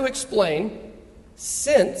hard to explain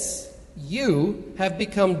since you have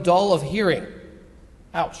become dull of hearing.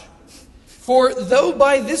 Ouch. For though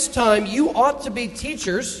by this time you ought to be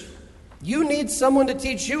teachers, you need someone to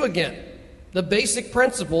teach you again the basic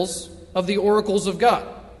principles of the oracles of God.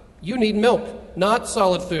 You need milk, not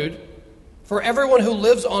solid food. For everyone who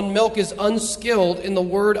lives on milk is unskilled in the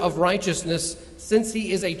word of righteousness, since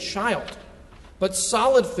he is a child. But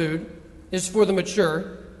solid food is for the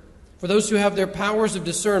mature, for those who have their powers of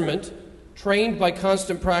discernment trained by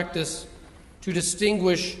constant practice to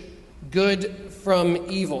distinguish good from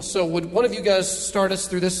evil. So would one of you guys start us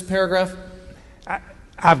through this paragraph?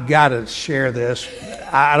 I've got to share this.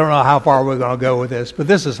 I don't know how far we're going to go with this, but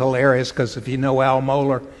this is hilarious because if you know Al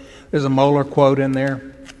Mohler, there's a Mohler quote in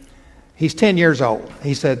there. He's 10 years old.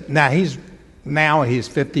 He said, now he's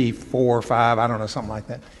 54 or 5, I don't know, something like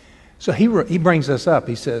that. So he brings this up.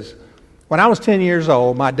 He says, when I was 10 years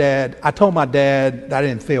old, I told my dad that I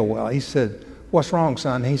didn't feel well. He said, what's wrong,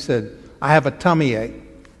 son? He said, I have a tummy ache.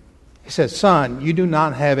 He said, son, you do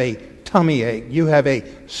not have a tummy ache. You have a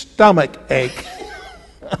stomach ache.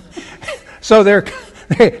 So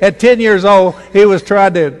at 10 years old, he was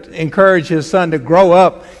trying to encourage his son to grow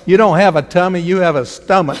up. You don't have a tummy, you have a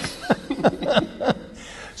stomach.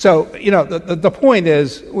 So, the point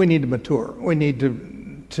is we need to mature. We need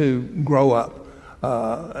to grow up.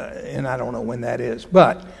 And I don't know when that is,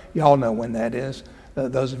 but y'all know when that is,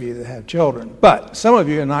 those of you that have children. But some of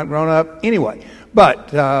you are not grown up anyway.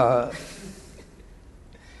 But,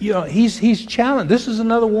 he's challenged. This is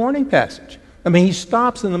another warning passage. I mean, he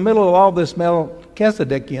stops in the middle of all this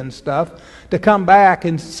Melchizedekian stuff to come back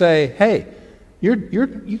and say, hey,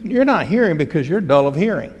 you're not hearing because you're dull of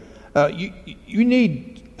hearing. You need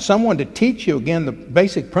someone to teach you, again, the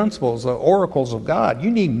basic principles, the oracles of God. You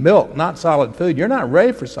need milk, not solid food. You're not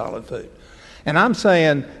ready for solid food. And I'm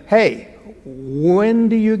saying, hey, when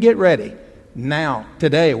do you get ready? Now,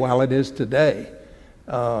 today, while it is today.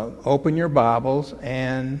 Open your Bibles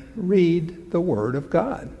and read the Word of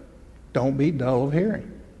God. Don't be dull of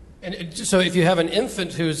hearing. And so if you have an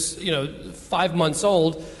infant who's 5 months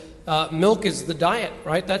old, milk is the diet,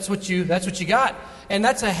 right? That's what you got. And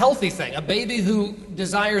that's a healthy thing. A baby who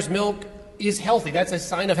desires milk is healthy. That's a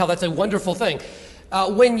sign of health. That's a wonderful thing.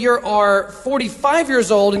 When you are 45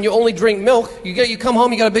 years old and you only drink milk, you come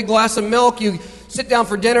home, you got a big glass of milk, you sit down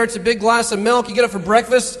for dinner, it's a big glass of milk, you get up for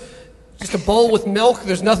breakfast, just a bowl with milk,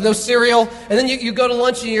 there's no cereal, and then you go to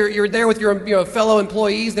lunch and you're there with your fellow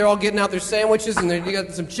employees, they're all getting out their sandwiches, and you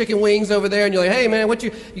got some chicken wings over there, and you're like, hey man,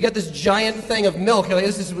 you got this giant thing of milk, you're like,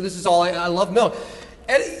 this is all, I love milk.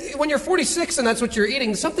 And when you're 46 and that's what you're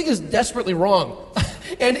eating, something is desperately wrong.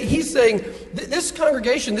 And he's saying, this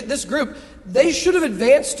congregation, this group, they should have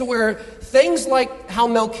advanced to where things like how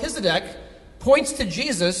Melchizedek points to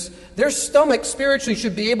Jesus, their stomach spiritually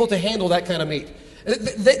should be able to handle that kind of meat.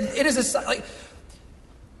 It is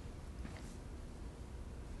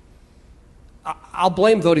I'll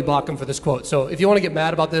blame Vodi Bakum for this quote. So if you want to get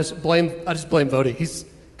mad about this, I just blame Vodi.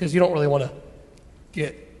 Because you don't really want to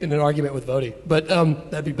get in an argument with Vodi. But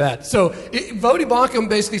that'd be bad. So Vodi Bakum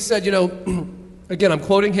basically said, again, I'm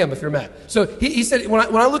quoting him if you're mad. So he said, when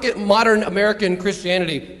I look at modern American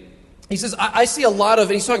Christianity, he says, I see a lot of,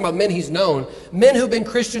 and he's talking about men he's known, men who've been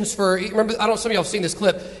Christians for, remember, I don't know if some of y'all have seen this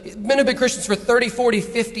clip, men who've been Christians for 30, 40,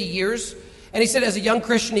 50 years. And he said, as a young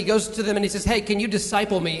Christian, he goes to them and he says, hey, can you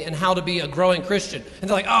disciple me in how to be a growing Christian? And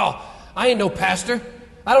they're like, oh, I ain't no pastor.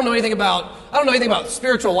 I don't know anything about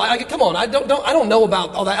spiritual life. Like, come on, I don't know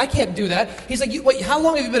about all that. I can't do that. He's like, wait, how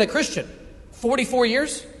long have you been a Christian? 44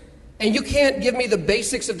 years? And you can't give me the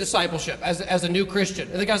basics of discipleship as a new Christian.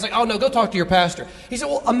 And the guy's like, oh no, go talk to your pastor. He said,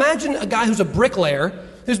 well, imagine a guy who's a bricklayer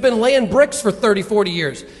who's been laying bricks for 30, 40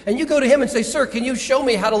 years. And you go to him and say, sir, can you show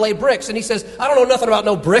me how to lay bricks? And he says, I don't know nothing about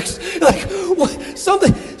no bricks. Like, what?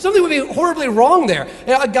 Something would be horribly wrong there.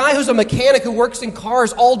 You know, a guy who's a mechanic who works in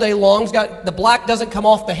cars all day long, the black doesn't come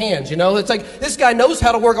off the hands, you know? It's like, this guy knows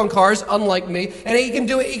how to work on cars, unlike me, and he can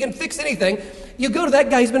do it, he can fix anything. You go to that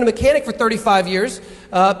guy, he's been a mechanic for 35 years.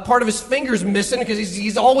 Part of his finger's missing because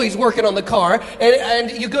he's always working on the car.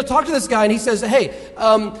 And you go talk to this guy, and he says, hey,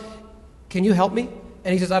 can you help me?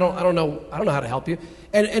 And he says, I don't know how to help you.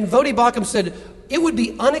 And Voddie Baucham said, it would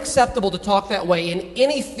be unacceptable to talk that way in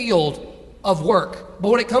any field of work. But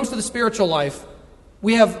when it comes to the spiritual life,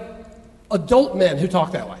 we have adult men who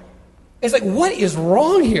talk that way. It's like, what is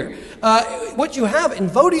wrong here? What you have, and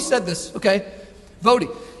Voddie said this, okay? Voddie,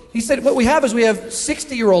 he said, what we have is we have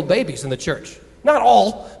 60-year-old babies in the church. Not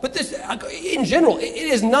all, but this, in general, it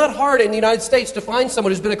is not hard in the United States to find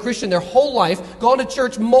someone who's been a Christian their whole life, gone to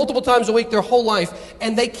church multiple times a week their whole life,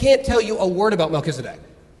 and they can't tell you a word about Melchizedek.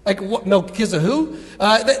 Like, what, Melchizedek who?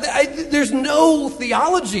 There's no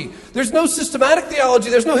theology. There's no systematic theology.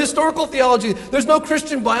 There's no historical theology. There's no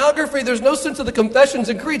Christian biography. There's no sense of the confessions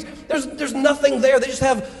and creeds. There's nothing there. They just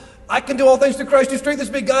have, I can do all things through Christ who strengthens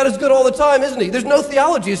me. God is good all the time, isn't he? There's no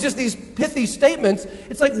theology. It's just these pithy statements.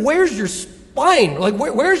 It's like, where's your spine? Like,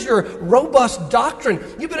 where's your robust doctrine?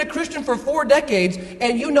 You've been a Christian for 4 decades,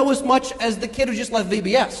 and you know as much as the kid who just left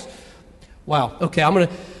VBS. Wow. Okay, I'm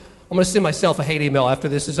gonna send myself a hate email after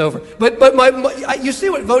this is over. But you see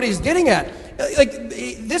what Voddie is getting at. Like,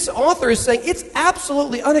 this author is saying it's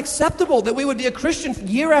absolutely unacceptable that we would be a Christian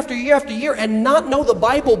year after year after year and not know the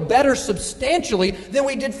Bible better substantially than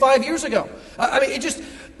we did 5 years ago. I mean, it just...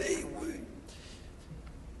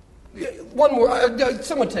 One more.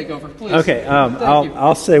 Someone take over, please. Okay,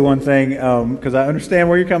 I'll say one thing because I understand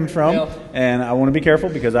where you're coming from, and I want to be careful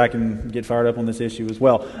because I can get fired up on this issue as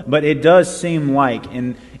well. But it does seem like,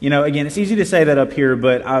 and again, it's easy to say that up here,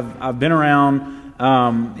 but I've been around,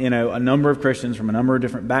 a number of Christians from a number of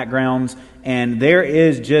different backgrounds, and there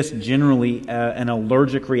is just generally an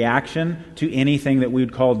allergic reaction to anything that we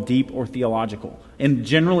would call deep or theological, and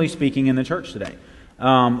generally speaking, in the church today,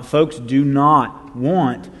 folks do not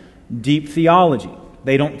want deep theology.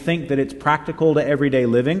 They don't think that it's practical to everyday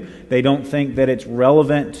living. They don't think that it's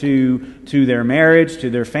relevant to their marriage, to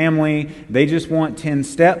their family. They just want 10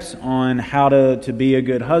 steps on how to be a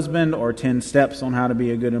good husband or 10 steps on how to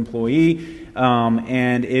be a good employee.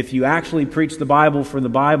 And if you actually preach the Bible for the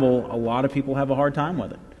Bible, a lot of people have a hard time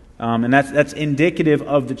with it. And that's indicative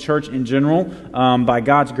of the church in general. By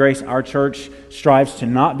God's grace, our church strives to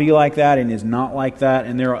not be like that and is not like that.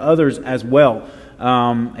 And there are others as well.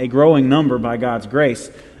 A growing number by God's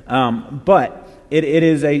grace. But it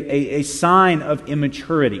is a sign of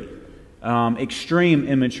immaturity, extreme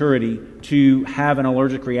immaturity, to have an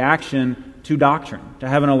allergic reaction to doctrine, to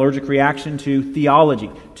have an allergic reaction to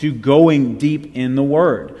theology, to going deep in the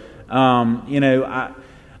Word.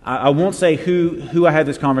 I won't say who I had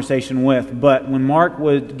this conversation with, but when Mark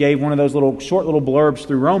gave one of those short little blurbs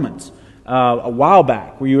through Romans, a while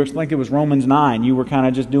back, where you explained it was Romans 9. You were kind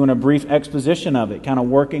of just doing a brief exposition of it, kind of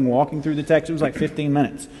walking through the text. It was like 15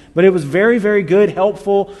 minutes. But it was very, very good,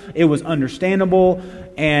 helpful. It was understandable.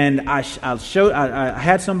 And I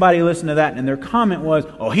had somebody listen to that, and their comment was,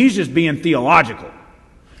 oh, he's just being theological.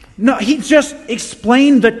 No, he just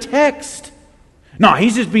explained the text. No,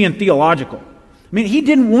 he's just being theological. I mean, he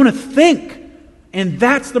didn't want to think. And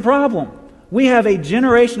that's the problem. We have a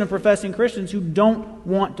generation of professing Christians who don't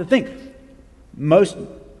want to think. Most,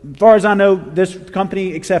 as far as I know, this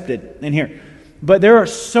company accepted in here. But there are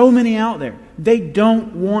so many out there. They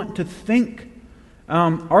don't want to think.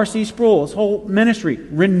 R.C. Sproul, his whole ministry,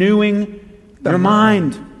 renewing their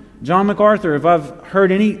mind. John MacArthur, if I've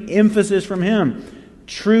heard any emphasis from him,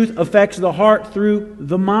 truth affects the heart through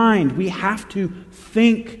the mind. We have to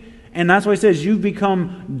think. And that's why he says you've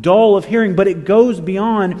become dull of hearing. But it goes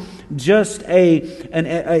beyond just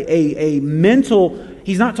a mental.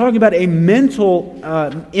 He's not talking about a mental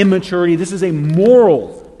immaturity. This is a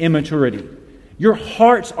moral immaturity. Your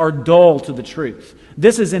hearts are dull to the truth.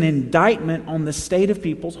 This is an indictment on the state of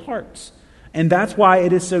people's hearts. And that's why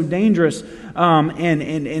it is so dangerous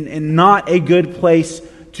and not a good place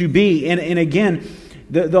to be. And again,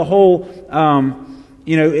 the whole...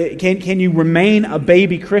 Can you remain a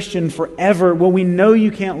baby Christian forever? Well, we know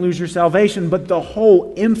you can't lose your salvation, but the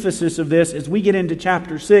whole emphasis of this as we get into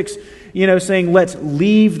chapter 6, saying let's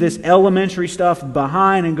leave this elementary stuff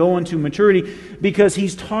behind and go into maturity, because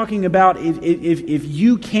he's talking about if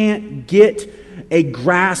you can't get a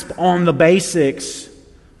grasp on the basics,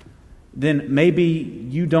 then maybe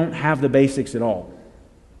you don't have the basics at all.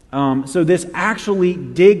 So this actually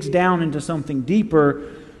digs down into something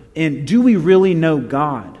deeper. And do we really know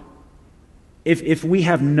God if we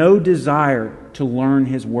have no desire to learn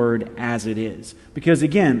His Word as it is? Because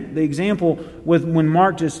again, the example with when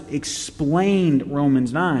Mark just explained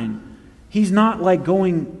Romans 9, he's not like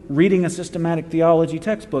reading a systematic theology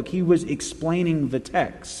textbook. He was explaining the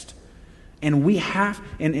text. And we have,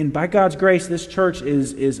 and by God's grace, this church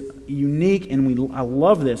is unique, and I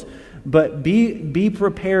love this. But be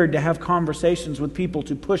prepared to have conversations with people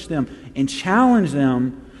to push them and challenge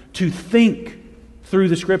them to think through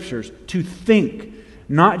the Scriptures, to think,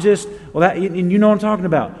 not just, and you know what I'm talking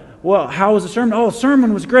about. Well, how was the sermon? Oh, the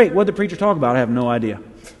sermon was great. What did the preacher talk about? I have no idea.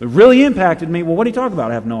 It really impacted me. Well, what did he talk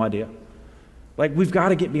about? I have no idea. Like, we've got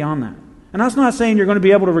to get beyond that. And that's not saying you're going to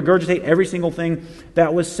be able to regurgitate every single thing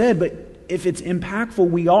that was said, but if it's impactful,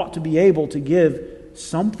 we ought to be able to give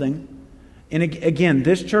something. And again,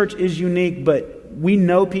 this church is unique, but we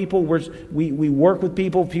know people. We work with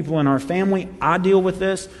people in our family. I deal with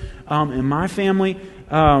this in my family.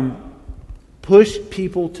 Push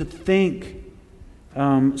people to think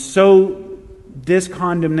so this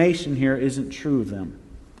condemnation here isn't true of them.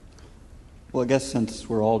 Well, I guess since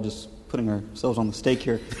we're all just putting ourselves on the stake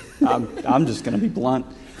here, I'm just going to be blunt.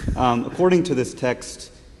 According to this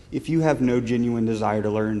text, if you have no genuine desire to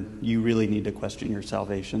learn, you really need to question your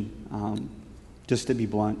salvation. Just to be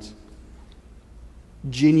blunt.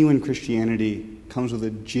 Genuine Christianity comes with a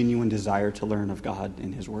genuine desire to learn of God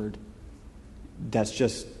and His Word. That's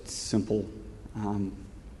just simple.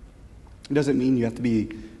 It doesn't mean you have to be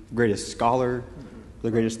the greatest scholar,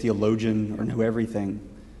 the greatest theologian, or know everything.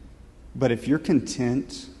 But if you're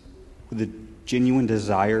content with a genuine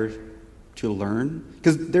desire to learn,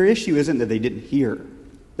 because their issue isn't that they didn't hear.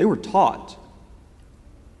 They were taught.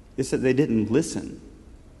 It's that they didn't listen.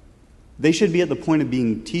 They should be at the point of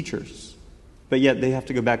being teachers. But yet they have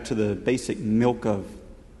to go back to the basic milk of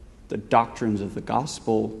the doctrines of the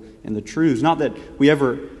gospel and the truths. Not that we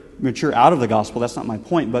ever mature out of the gospel. That's not my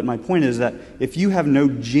point. But my point is that if you have no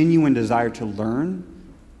genuine desire to learn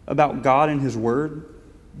about God and His Word,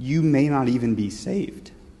 you may not even be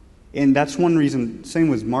saved. And that's one reason, same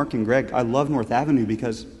with Mark and Greg, I love North Avenue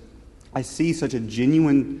because I see such a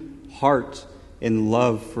genuine heart and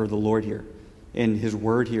love for the Lord here and His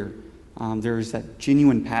Word here. There is that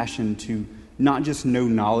genuine passion to not just know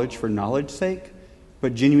knowledge for knowledge's sake,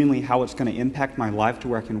 but genuinely how it's going to impact my life to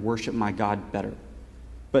where I can worship my God better.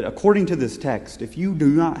 But according to this text, if you do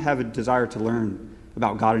not have a desire to learn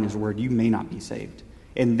about God and His Word, you may not be saved.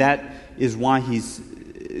 And that is why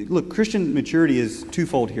Christian maturity is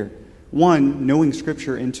twofold here. One, knowing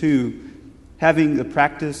Scripture, and two, having the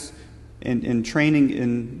practice and training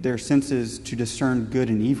in their senses to discern good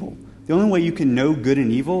and evil. The only way you can know good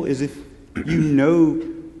and evil is if you know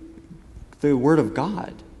the Word of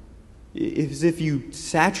God. It's if you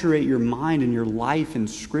saturate your mind and your life in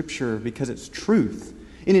Scripture because it's truth.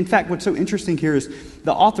 And in fact, what's so interesting here is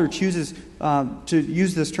the author chooses to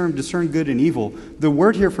use this term, discern good and evil. The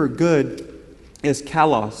word here for good is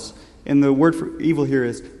kalos, and the word for evil here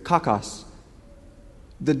is kakos.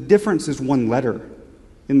 The difference is one letter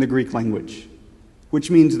in the Greek language, which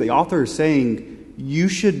means the author is saying you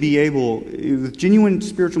should be able, with genuine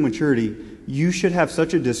spiritual maturity, you should have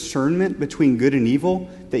such a discernment between good and evil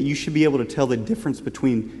that you should be able to tell the difference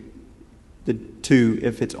between the two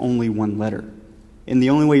if it's only one letter. And the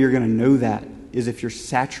only way you're going to know that is if you're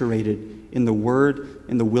saturated in the Word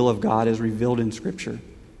and the will of God as revealed in Scripture.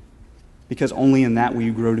 Because only in that will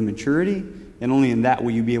you grow to maturity, and only in that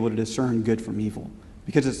will you be able to discern good from evil.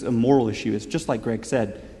 Because it's a moral issue. It's just like Greg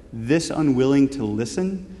said, this unwilling to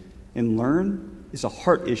listen and learn is a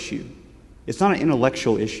heart issue. It's not an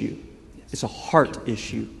intellectual issue. It's a heart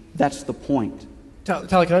issue. That's the point.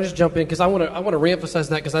 Tyler, can I just jump in? Because I want to reemphasize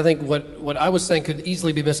that, because I think what I was saying could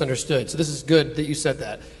easily be misunderstood. So this is good that you said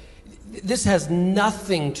that. This has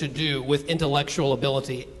nothing to do with intellectual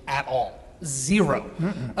ability at all. Zero.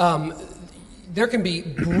 There can be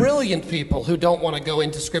brilliant people who don't want to go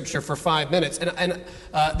into Scripture for 5 minutes. And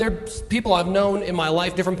there's people I've known in my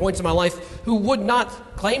life, different points in my life, who would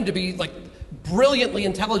not claim to be like brilliantly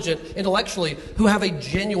intelligent intellectually, who have a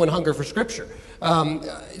genuine hunger for Scripture.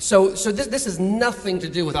 So this has nothing to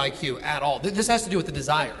do with IQ at all. This has to do with the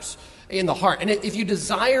desires in the heart. And if you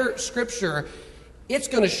desire Scripture, it's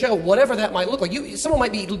going to show whatever that might look like. Someone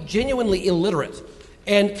might be genuinely illiterate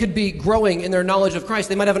and could be growing in their knowledge of Christ.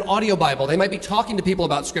 They might have an audio Bible. They might be talking to people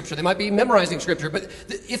about Scripture. They might be memorizing Scripture. But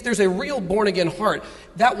if there's a real born-again heart,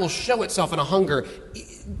 that will show itself in a hunger.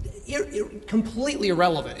 Completely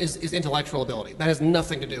irrelevant is intellectual ability. That has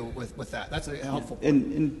nothing to do with that. That's a helpful point.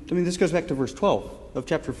 And I mean, this goes back to verse 12 of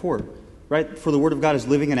chapter 4, right? For the word of God is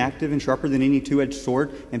living and active and sharper than any two-edged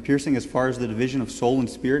sword, and piercing as far as the division of soul and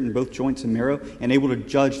spirit and both joints and marrow, and able to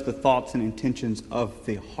judge the thoughts and intentions of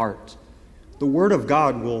the heart. The Word of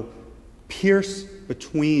God will pierce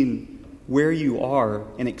between where you are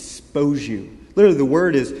and expose you. Literally, the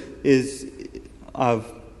Word is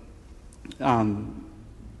of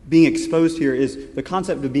being exposed here is the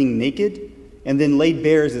concept of being naked, and then laid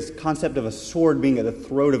bare is this concept of a sword being at the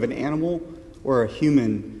throat of an animal or a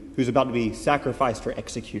human who's about to be sacrificed or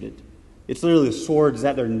executed. It's literally the sword is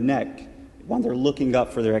at their neck while they're looking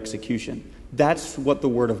up for their execution. That's what the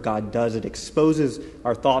Word of God does. It exposes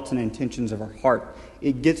our thoughts and intentions of our heart.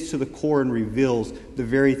 It gets to the core and reveals the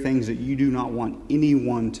very things that you do not want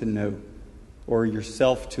anyone to know or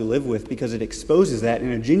yourself to live with, because it exposes that,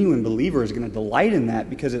 and a genuine believer is going to delight in that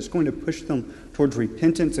because it's going to push them towards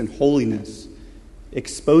repentance and holiness,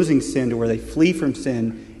 exposing sin to where they flee from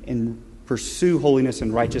sin and pursue holiness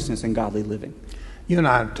and righteousness and godly living. You and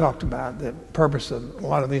I have talked about the purpose of a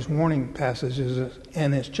lot of these warning passages,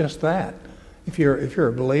 and it's just that. If you're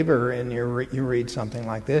a believer and you read something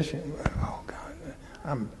like this, oh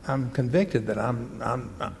God, I'm convicted that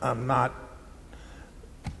I'm not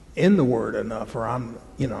in the Word enough, or I'm.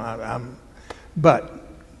 But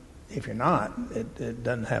if you're not, it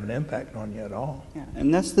doesn't have an impact on you at all. Yeah,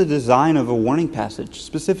 and that's the design of a warning passage,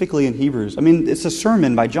 specifically in Hebrews. I mean, it's a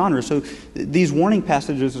sermon by genre, so these warning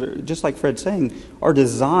passages, just like Fred's saying, are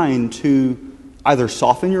designed to either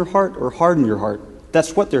soften your heart or harden your heart.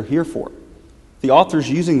 That's what they're here for. The author's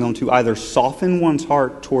using them to either soften one's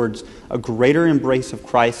heart towards a greater embrace of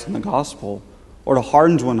Christ and the gospel, or to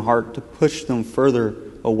harden one's heart to push them further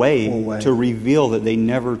away to reveal that they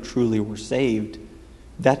never truly were saved.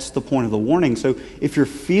 That's the point of the warning. So if you're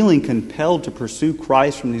feeling compelled to pursue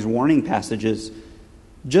Christ from these warning passages,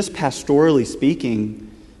 just pastorally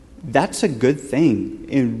speaking, that's a good thing.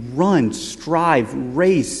 And run, strive,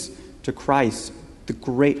 race to Christ, the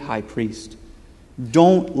great high priest.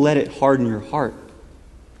 Don't let it harden your heart.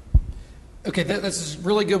 Okay, this is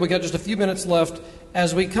really good. We got just a few minutes left.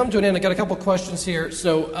 As we come to an end, I got a couple questions here.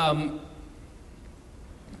 So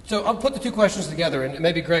I'll put the two questions together, and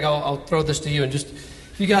maybe Greg, I'll throw this to you, and just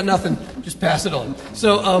if you got nothing, just pass it on.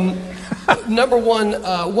 So, number one,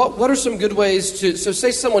 what are some good ways to? So,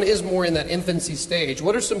 say someone is more in that infancy stage.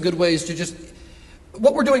 What are some good ways to just?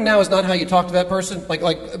 What we're doing now is not how you talk to that person,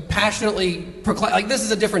 like passionately proclaim. Like, this is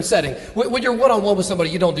a different setting. When you're one-on-one with somebody,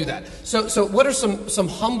 you don't do that. So what are some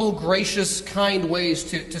humble, gracious, kind ways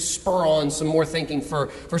to spur on some more thinking for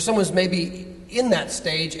someone who's maybe in that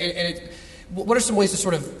stage? What are some ways to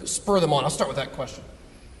sort of spur them on? I'll start with that question.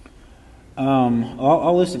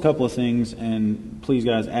 I'll list a couple of things, and please,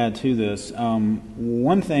 guys, add to this.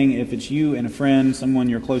 One thing, if it's you and a friend, someone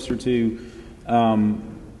you're closer to,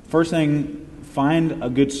 first thing, find a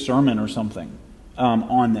good sermon or something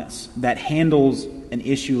on this that handles an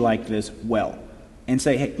issue like this well, and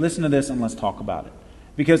say, hey, listen to this and let's talk about it.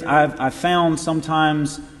 Because I've found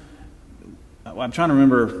sometimes, I'm trying to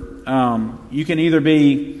remember, you can either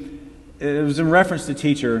be, it was in reference to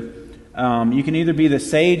teacher, you can either be the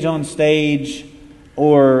sage on stage,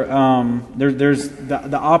 or there's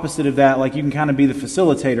the opposite of that. Like, you can kind of be the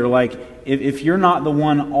facilitator. Like, if you're not the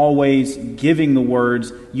one always giving the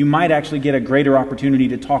words, you might actually get a greater opportunity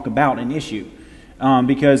to talk about an issue.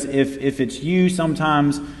 Because if it's you,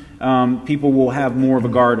 sometimes people will have more of a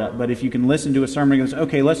guard up. But if you can listen to a sermon and go,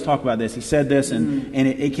 okay, let's talk about this. He said this, and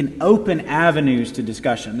it can open avenues to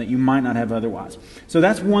discussion that you might not have otherwise. So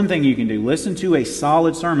that's one thing you can do. Listen to a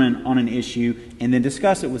solid sermon on an issue and then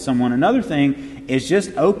discuss it with someone. Another thing is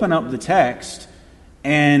just open up the text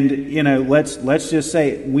and, let's just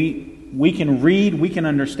say we can read, we can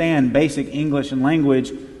understand basic English and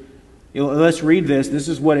language. Let's read this. This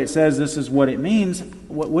is what it says. This is what it means.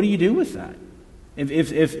 What do you do with that?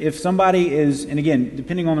 If somebody is, and again,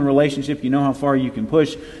 depending on the relationship, you know how far you can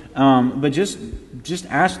push, but just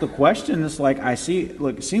ask the question. It's like,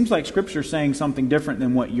 it seems like Scripture's saying something different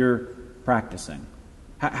than what you're practicing.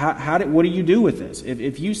 What do you do with this?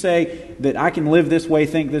 If you say that I can live this way,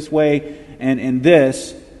 think this way, and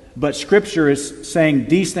this, but Scripture is saying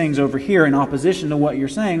these things over here in opposition to what you're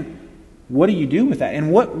saying, what do you do with that?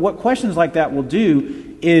 And what questions like that will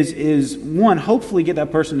do is one, hopefully get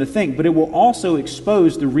that person to think, but it will also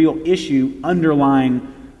expose the real issue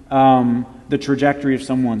underlying the trajectory of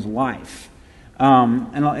someone's life.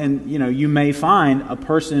 And you may find a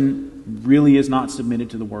person really is not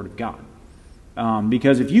submitted to the Word of God.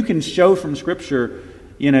 Because if you can show from Scripture,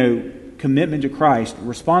 commitment to Christ,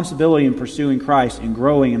 responsibility in pursuing Christ and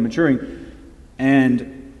growing and maturing,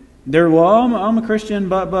 and they're, I'm a Christian,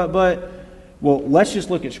 but, well, let's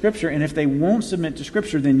just look at Scripture, and if they won't submit to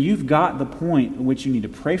Scripture, then you've got the point in which you need to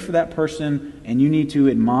pray for that person, and you need to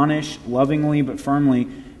admonish lovingly but firmly,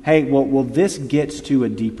 hey, well, this gets to a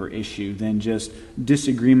deeper issue than just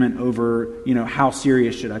disagreement over, how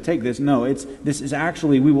serious should I take this? No, this is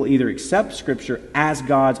actually, we will either accept Scripture as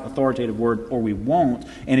God's authoritative word or we won't.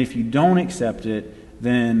 And if you don't accept it,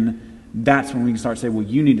 then that's when we can start to say, well,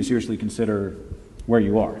 you need to seriously consider where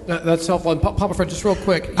you are. That's helpful. And Papa Fred, just real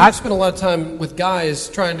quick, I've spent a lot of time with guys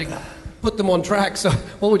trying to put them on track. So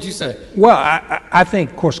what would you say? Well, I think,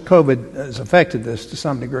 of course, COVID has affected this to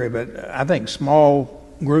some degree, but I think small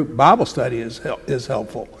group Bible study is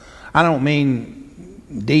helpful. I don't mean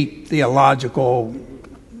deep theological,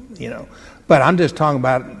 but I'm just talking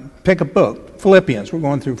about, pick a book, Philippians. We're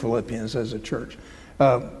going through Philippians as a church.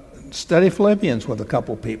 Study Philippians with a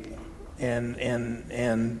couple people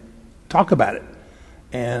and talk about it.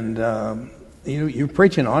 And you're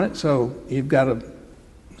preaching on it, so you've got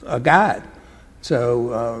a guide.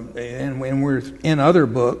 So and we're in other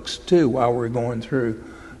books too while we're going through.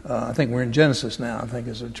 I think we're in Genesis now, I think,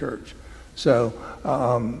 as a church. So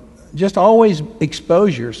just always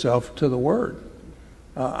expose yourself to the Word.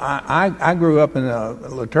 I grew up in a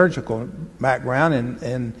liturgical background,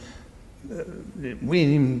 and we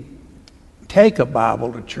didn't even take a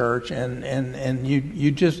Bible to church, and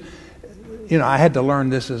you just, I had to learn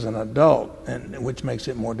this as an adult, and which makes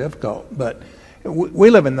it more difficult. But we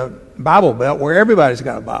live in the Bible Belt where everybody's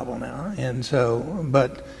got a Bible now, and so,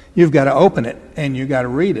 but you've got to open it and you got to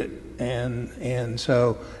read it, and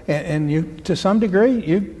so you, to some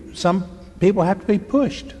degree, some people have to be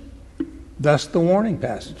pushed. Thus the warning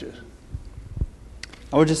passages.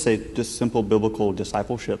 I would just say just simple biblical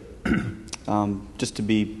discipleship. Just to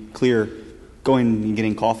be clear, going and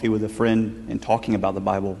getting coffee with a friend and talking about the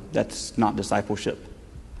Bible, that's not discipleship.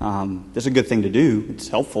 It's a good thing to do. It's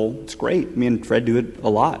helpful. It's great. Me and Fred do it a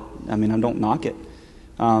lot. I don't knock it.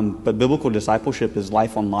 But biblical discipleship is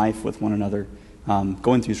life on life with one another,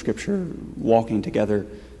 going through Scripture, walking together,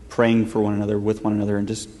 praying for one another, with one another, and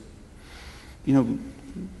just,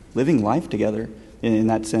 living life together in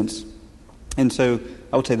that sense. And so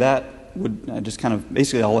I would say that would just kind of,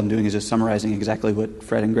 basically all I'm doing is just summarizing exactly what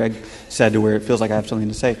Fred and Greg said to where it feels like I have something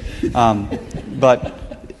to say. But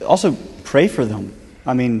also pray for them.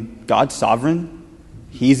 God's sovereign.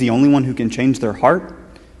 He's the only one who can change their heart.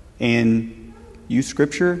 And use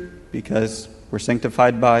Scripture because we're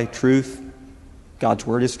sanctified by truth. God's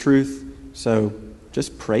Word is truth. So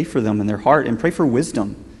just pray for them in their heart and pray for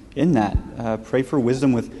wisdom in that. Pray for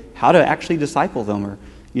wisdom with how to actually disciple them, or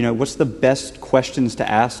what's the best questions to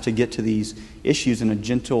ask to get to these issues in a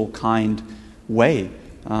gentle, kind way.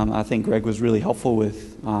 I think Greg was really helpful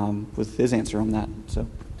with his answer on that. So,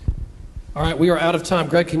 all right, we are out of time.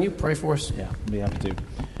 Greg, can you pray for us? Yeah, I'll be happy to.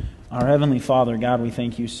 Our Heavenly Father, God, we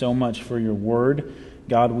thank you so much for your word.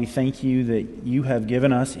 God, we thank you that you have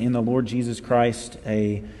given us in the Lord Jesus Christ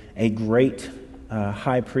a great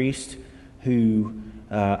high priest who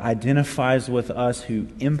identifies with us, who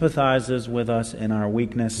empathizes with us in our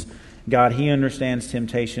weakness. God, he understands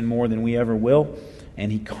temptation more than we ever will,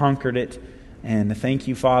 and he conquered it. And thank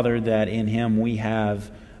you, Father, that in him we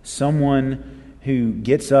have someone who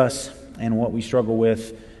gets us and what we struggle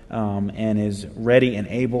with, and is ready and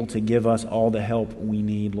able to give us all the help we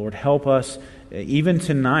need. Lord, help us even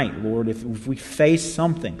tonight, Lord, if we face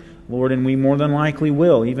something, Lord, and we more than likely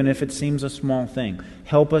will, even if it seems a small thing.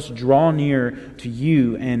 Help us draw near to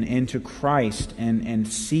you and to Christ and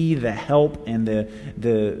see the help and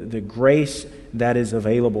the grace that is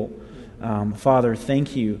available. Father,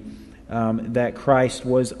 thank you that Christ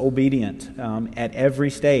was obedient at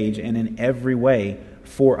every stage and in every way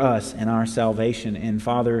for us and our salvation. And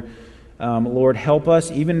Father, Lord, help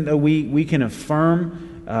us, even though we can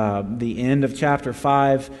affirm the end of chapter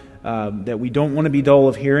 5, that we don't want to be dull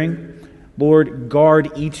of hearing. Lord,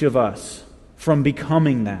 guard each of us from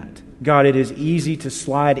becoming that. God, it is easy to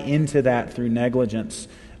slide into that through negligence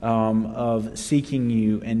of seeking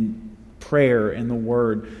you and prayer and the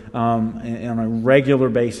Word on a regular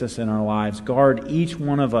basis in our lives. Guard each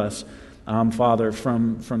one of us, Father,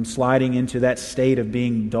 from sliding into that state of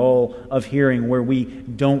being dull of hearing, where we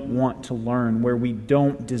don't want to learn, where we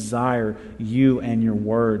don't desire you and your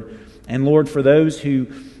Word. And Lord, for those who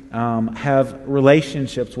have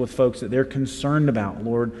relationships with folks that they're concerned about,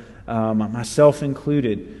 Lord, myself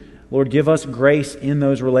included, Lord, give us grace in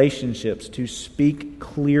those relationships to speak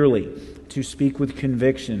clearly, to speak with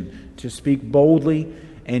conviction, to speak boldly,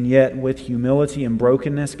 and yet with humility and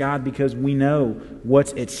brokenness, God, because we know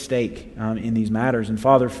what's at stake in these matters. And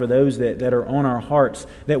Father, for those that are on our hearts,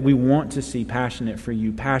 that we want to see passionate for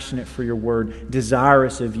you, passionate for your word,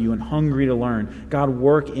 desirous of you, and hungry to learn, God,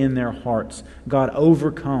 work in their hearts. God,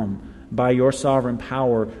 overcome by your sovereign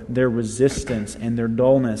power their resistance and their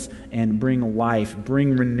dullness, and bring life,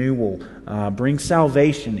 bring renewal, bring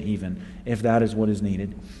salvation even, if that is what is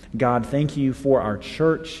needed. God, thank you for our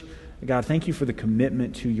church. God, thank you for the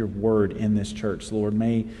commitment to your word in this church, Lord.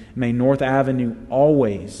 May North Avenue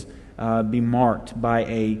always be marked by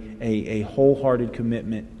a wholehearted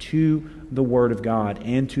commitment to the word of God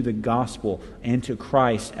and to the gospel and to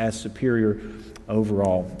Christ as superior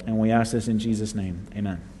overall. And we ask this in Jesus' name.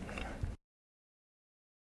 Amen.